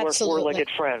well as to our four-legged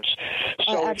friends.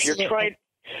 So if you're trying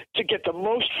to get the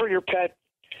most for your pet,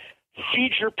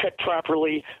 feed your pet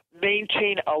properly,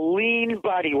 maintain a lean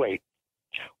body weight.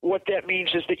 What that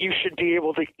means is that you should be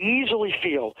able to easily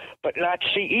feel but not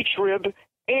see each rib,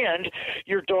 and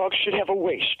your dog should have a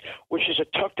waist, which is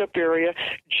a tucked up area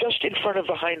just in front of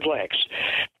the hind legs.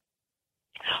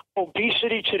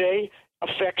 Obesity today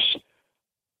affects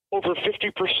over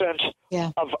 50%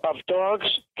 of dogs,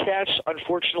 cats,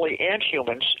 unfortunately, and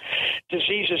humans.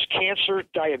 Diseases, cancer,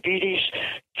 diabetes,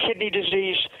 kidney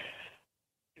disease,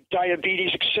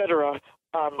 diabetes, etc.,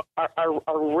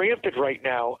 are rampant right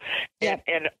now. Yeah.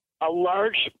 And a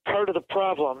large part of the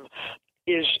problem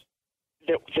is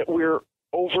that we're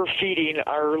overfeeding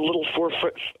our little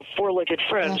four-legged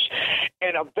friends. Yeah.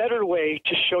 And a better way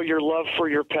to show your love for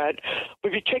your pet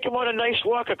would be take them on a nice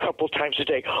walk a couple times a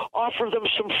day. Offer them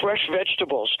some fresh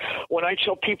vegetables. When I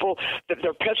tell people that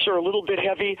their pets are a little bit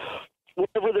heavy,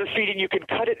 whatever they're feeding, you can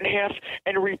cut it in half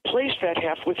and replace that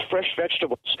half with fresh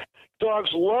vegetables. Dogs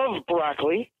love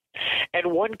broccoli,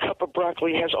 and 1 cup of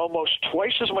broccoli has almost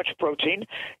twice as much protein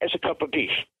as a cup of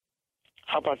beef.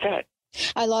 How about that?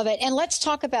 I love it. And let's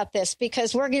talk about this,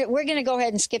 because we're going to go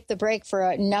ahead and skip the break for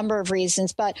a number of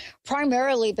reasons, but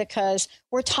primarily because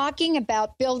we're talking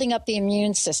about building up the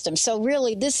immune system. So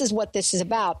really, this is what this is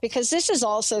about, because this is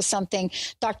also something,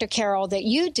 Dr. Carol, that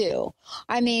you do.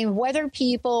 I mean, whether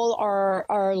people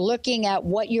are looking at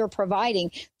what you're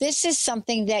providing, this is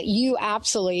something that you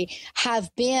absolutely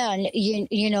have been,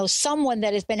 you know, someone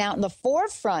that has been out in the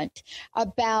forefront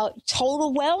about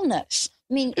total wellness.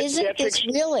 I mean, isn't this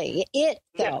really it,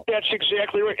 though? That's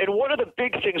exactly right. And one of the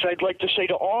big things I'd like to say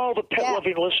to all the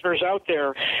pet-loving listeners out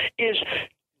there is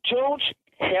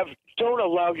don't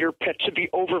allow your pet to be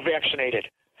over-vaccinated.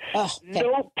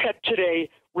 No pet today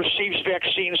receives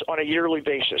vaccines on a yearly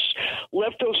basis.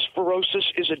 Leptospirosis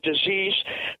is a disease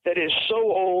that is so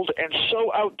old and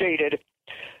so outdated.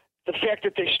 The fact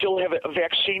that they still have a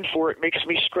vaccine for it makes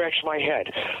me scratch my head.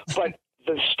 But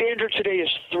the standard today is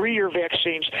 3-year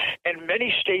vaccines, and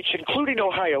many states, including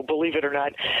Ohio, believe it or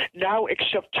not, now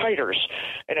accept titers.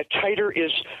 And a titer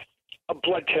is a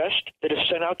blood test that is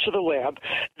sent out to the lab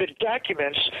that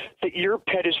documents that your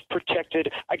pet is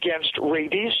protected against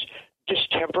rabies,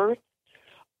 distemper,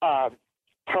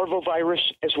 parvovirus,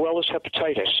 as well as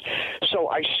hepatitis. So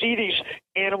I see these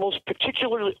animals,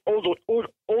 particularly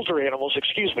older animals,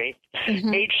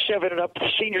 age 7 and up,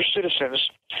 senior citizens.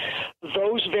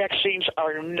 Those vaccines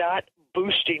are not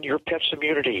boosting your pet's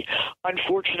immunity.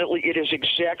 Unfortunately, it is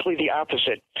exactly the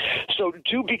opposite. So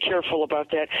do be careful about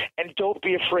that, and don't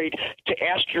be afraid to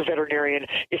ask your veterinarian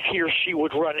if he or she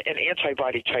would run an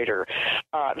antibody titer.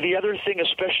 The other thing,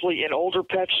 especially in older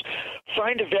pets,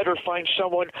 find a vet or find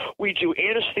someone. We do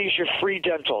anesthesia-free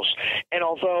dentals, and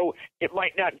although it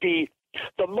might not be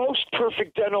the most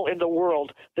perfect dental in the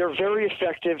world, they're very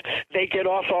effective. They get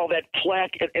off all that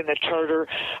plaque and the tartar,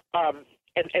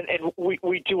 and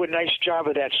we do a nice job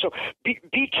of that. So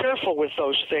be careful with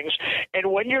those things. And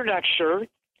when you're not sure,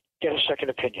 get a second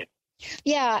opinion.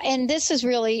 Yeah, and this is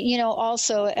really, you know,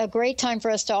 also a great time for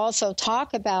us to also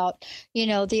talk about, you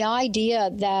know, the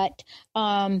idea that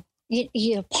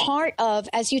part of,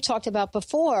 as you talked about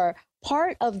before,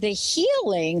 part of the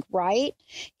healing, right,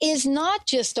 is not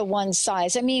just a one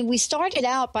size. I mean, we started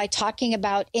out by talking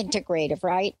about integrative,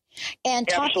 right? And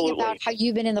talking about how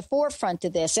you've been in the forefront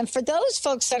of this. And for those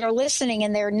folks that are listening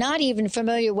and they're not even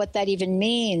familiar what that even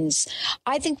means,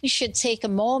 I think we should take a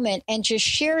moment and just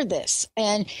share this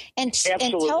and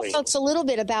tell folks a little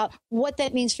bit about what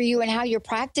that means for you and how you're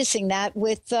practicing that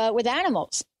with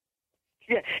animals.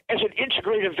 Yeah, as an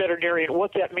integrative veterinarian,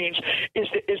 what that means is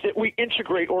that we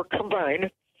integrate or combine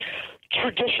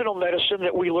traditional medicine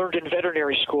that we learned in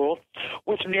veterinary school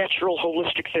with natural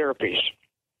holistic therapies.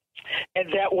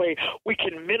 And that way we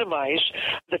can minimize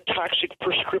the toxic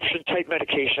prescription-type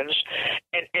medications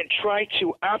and try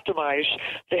to optimize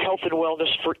the health and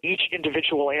wellness for each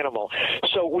individual animal.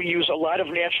 So we use a lot of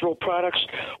natural products.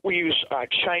 We use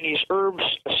Chinese herbs,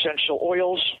 essential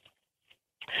oils,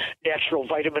 natural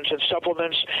vitamins and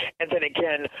supplements, and then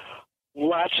again,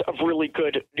 lots of really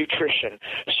good nutrition.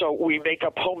 So we make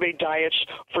up homemade diets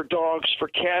for dogs, for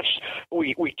cats.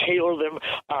 We tailor them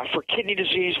for kidney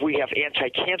disease. We have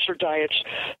anti-cancer diets.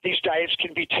 These diets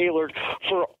can be tailored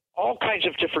for all kinds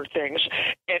of different things,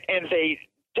 and they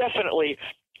definitely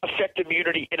affect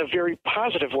immunity in a very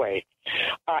positive way.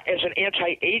 As an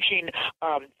anti-aging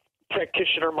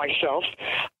practitioner myself,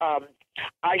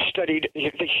 I studied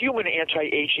the human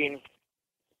anti-aging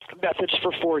methods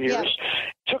for 4 years,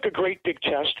 took a great big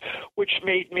test, which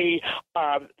made me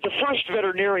the first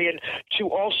veterinarian to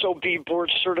also be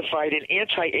board certified in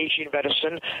anti-aging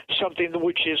medicine, something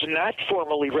which is not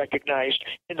formally recognized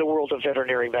in the world of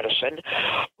veterinary medicine,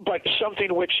 but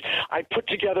something which I put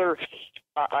together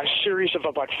a series of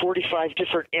about 45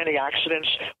 different antioxidants,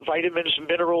 vitamins,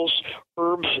 minerals,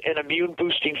 herbs, and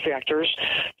immune-boosting factors.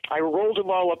 I rolled them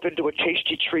all up into a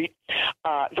tasty treat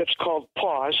that's called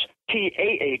PAWS,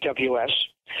 P-A-A-W-S,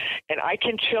 and I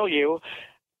can tell you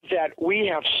that we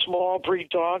have small breed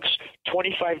dogs,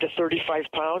 25 to 35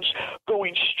 pounds,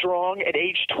 going strong at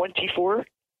age 24.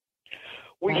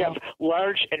 We have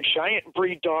large and giant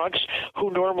breed dogs who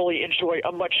normally enjoy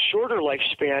a much shorter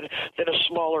lifespan than a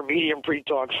smaller medium breed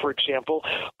dog, for example,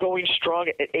 going strong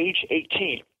at age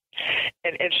 18.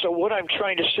 And so what I'm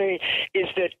trying to say is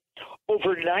that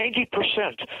over 90%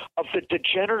 of the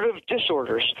degenerative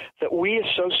disorders that we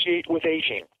associate with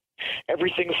aging,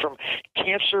 everything from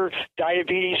cancer,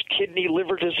 diabetes, kidney,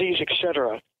 liver disease,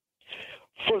 etc.,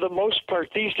 for the most part,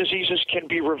 these diseases can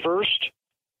be reversed,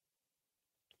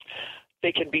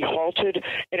 they can be halted,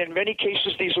 and in many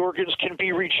cases, these organs can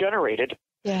be regenerated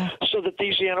so that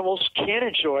these animals can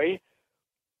enjoy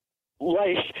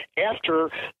life after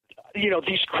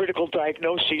these critical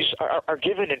diagnoses are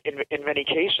given in many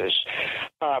cases.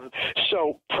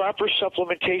 So proper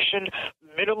supplementation,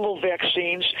 minimal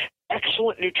vaccines,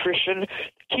 excellent nutrition,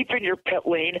 keeping your pet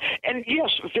lean, and yes,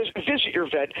 visit your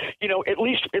vet, at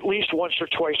least once or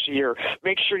twice a year.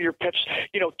 Make sure your pet's,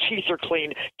 teeth are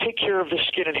clean. Take care of the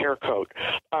skin and hair coat.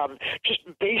 Just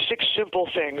basic, simple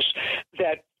things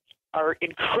that are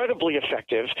incredibly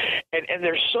effective, and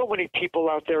there's so many people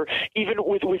out there, even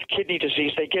with kidney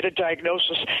disease, they get a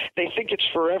diagnosis, they think it's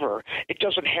forever. It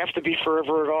doesn't have to be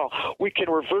forever at all. We can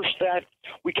reverse that.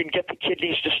 We can get the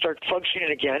kidneys to start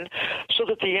functioning again so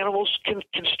that the animals can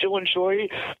still enjoy,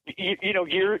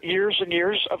 years and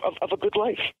years of a good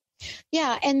life.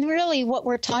 Yeah, and really what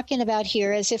we're talking about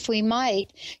here is, if we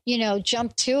might,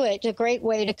 jump to it, a great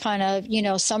way to kind of,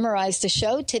 summarize the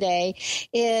show today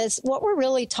is what we're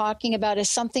really talking about is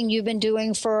something you've been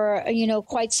doing for,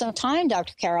 quite some time,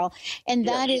 Dr. Carroll, and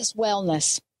that is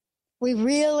wellness. We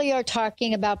really are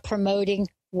talking about promoting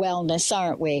wellness,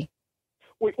 aren't we?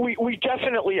 We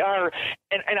definitely are.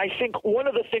 And I think one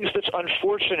of the things that's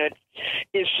unfortunate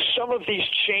is some of these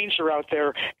chains are out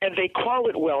there and they call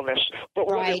it wellness, but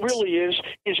what it really is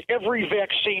every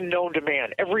vaccine known to man,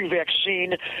 every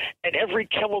vaccine and every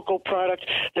chemical product.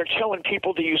 They're telling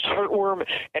people to use heartworm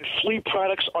and flea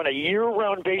products on a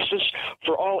year-round basis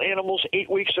for all animals 8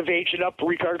 weeks of age and up,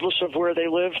 regardless of where they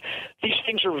live. These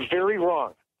things are very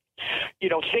wrong.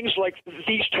 Things like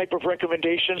these type of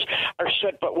recommendations are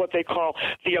set by what they call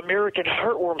the American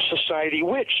Heartworm Society,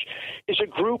 which is a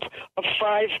group of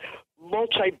 5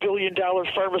 multi-billion-dollar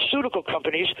pharmaceutical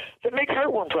companies that make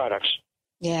heartworm products.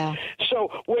 Yeah. So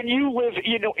when you live,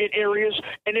 in areas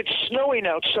and it's snowing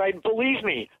outside, believe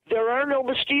me, there are no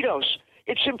mosquitoes.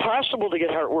 It's impossible to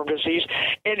get heartworm disease,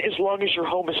 and as long as your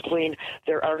home is clean,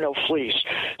 there are no fleas.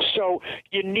 So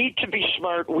you need to be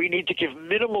smart. We need to give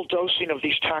minimal dosing of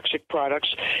these toxic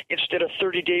products. Instead of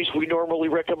 30 days, we normally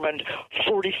recommend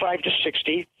 45 to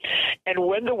 60. And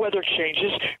when the weather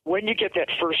changes, when you get that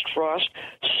first frost,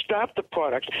 stop the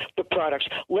products.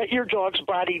 Let your dog's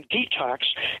body detox.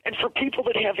 And for people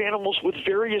that have animals with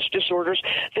various disorders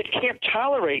that can't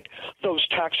tolerate those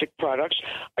toxic products,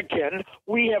 again,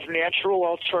 we have natural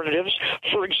alternatives.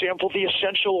 For example, the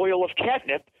essential oil of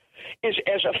catnip is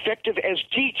as effective as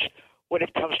DEET when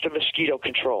it comes to mosquito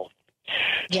control.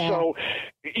 Yeah. So,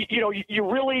 you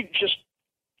really just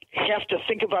have to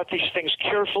think about these things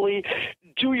carefully,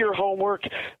 do your homework,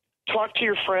 talk to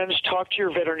your friends, talk to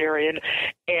your veterinarian,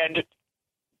 and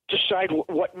decide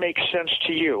what makes sense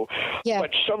to you. Yeah.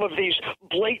 But some of these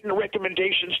blatant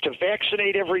recommendations to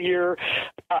vaccinate every year,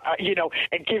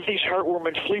 and give these heartworm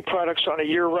and flea products on a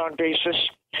year-round basis,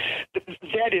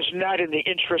 that is not in the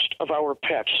interest of our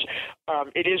pets.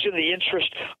 It is in the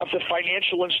interest of the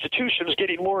financial institutions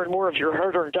getting more and more of your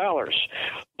hard-earned dollars,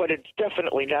 but it's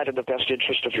definitely not in the best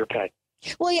interest of your pet.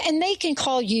 Well, and they can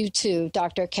call you too,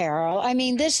 Dr. Carroll. I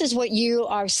mean, this is what you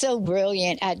are so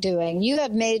brilliant at doing. You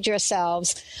have made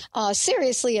yourselves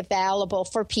seriously available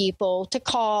for people to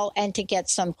call and to get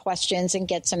some questions and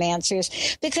get some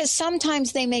answers, because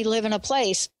sometimes they may live in a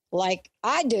place like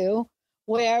I do,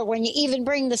 where when you even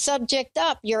bring the subject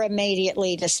up, you're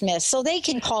immediately dismissed. So they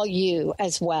can call you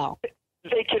as well.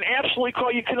 They can absolutely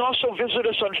call. You can also visit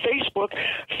us on Facebook,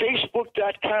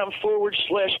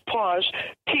 facebook.com/PAWS,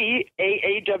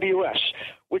 PAAWS,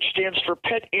 which stands for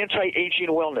Pet Anti-Aging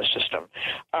Wellness System.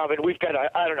 And we've got,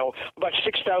 about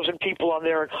 6,000 people on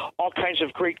there and all kinds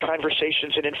of great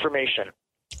conversations and information.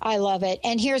 I love it.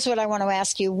 And here's what I want to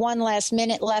ask you. One last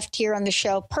minute left here on the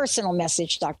show. Personal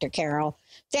message, Dr. Carroll.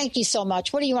 Thank you so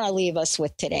much. What do you want to leave us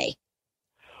with today?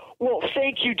 Well,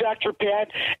 thank you, Dr.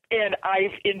 Pat, and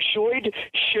I've enjoyed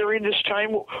sharing this time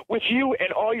with you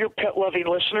and all your pet-loving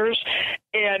listeners,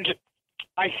 and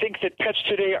I think that pets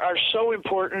today are so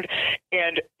important,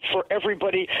 and for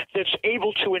everybody that's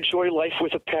able to enjoy life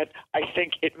with a pet, I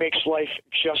think it makes life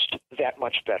just that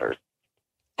much better.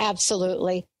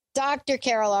 Absolutely. Dr.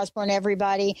 Carroll Osborne,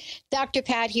 everybody. Dr.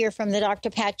 Pat here from the Dr.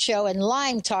 Pat Show and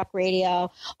Lyme Talk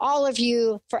Radio. All of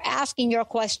you for asking your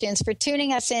questions, for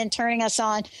tuning us in, turning us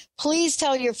on. Please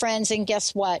tell your friends, and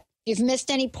guess what? If you've missed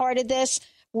any part of this,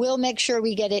 we'll make sure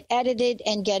we get it edited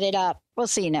and get it up. We'll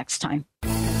see you next time.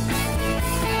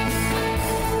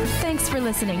 Thanks for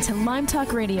listening to Lyme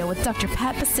Talk Radio with Dr.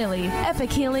 Pat Baccili,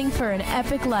 Epic Healing for an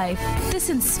Epic Life. This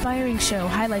inspiring show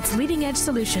highlights leading-edge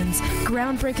solutions,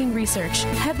 groundbreaking research,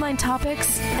 headline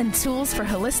topics, and tools for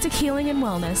holistic healing and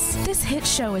wellness. This hit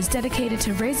show is dedicated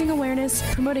to raising awareness,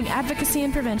 promoting advocacy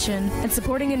and prevention, and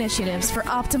supporting initiatives for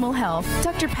optimal health.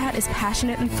 Dr. Pat is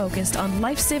passionate and focused on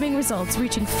life-saving results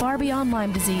reaching far beyond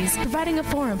Lyme disease, providing a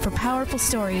forum for powerful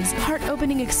stories,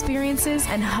 heart-opening experiences,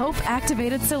 and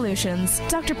hope-activated solutions.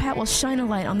 Dr. Pat will shine a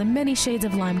light on the many shades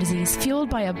of Lyme disease, fueled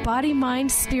by a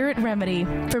body-mind-spirit remedy.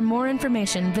 For more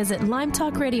information, visit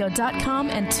LymeTalkRadio.com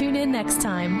and tune in next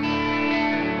time.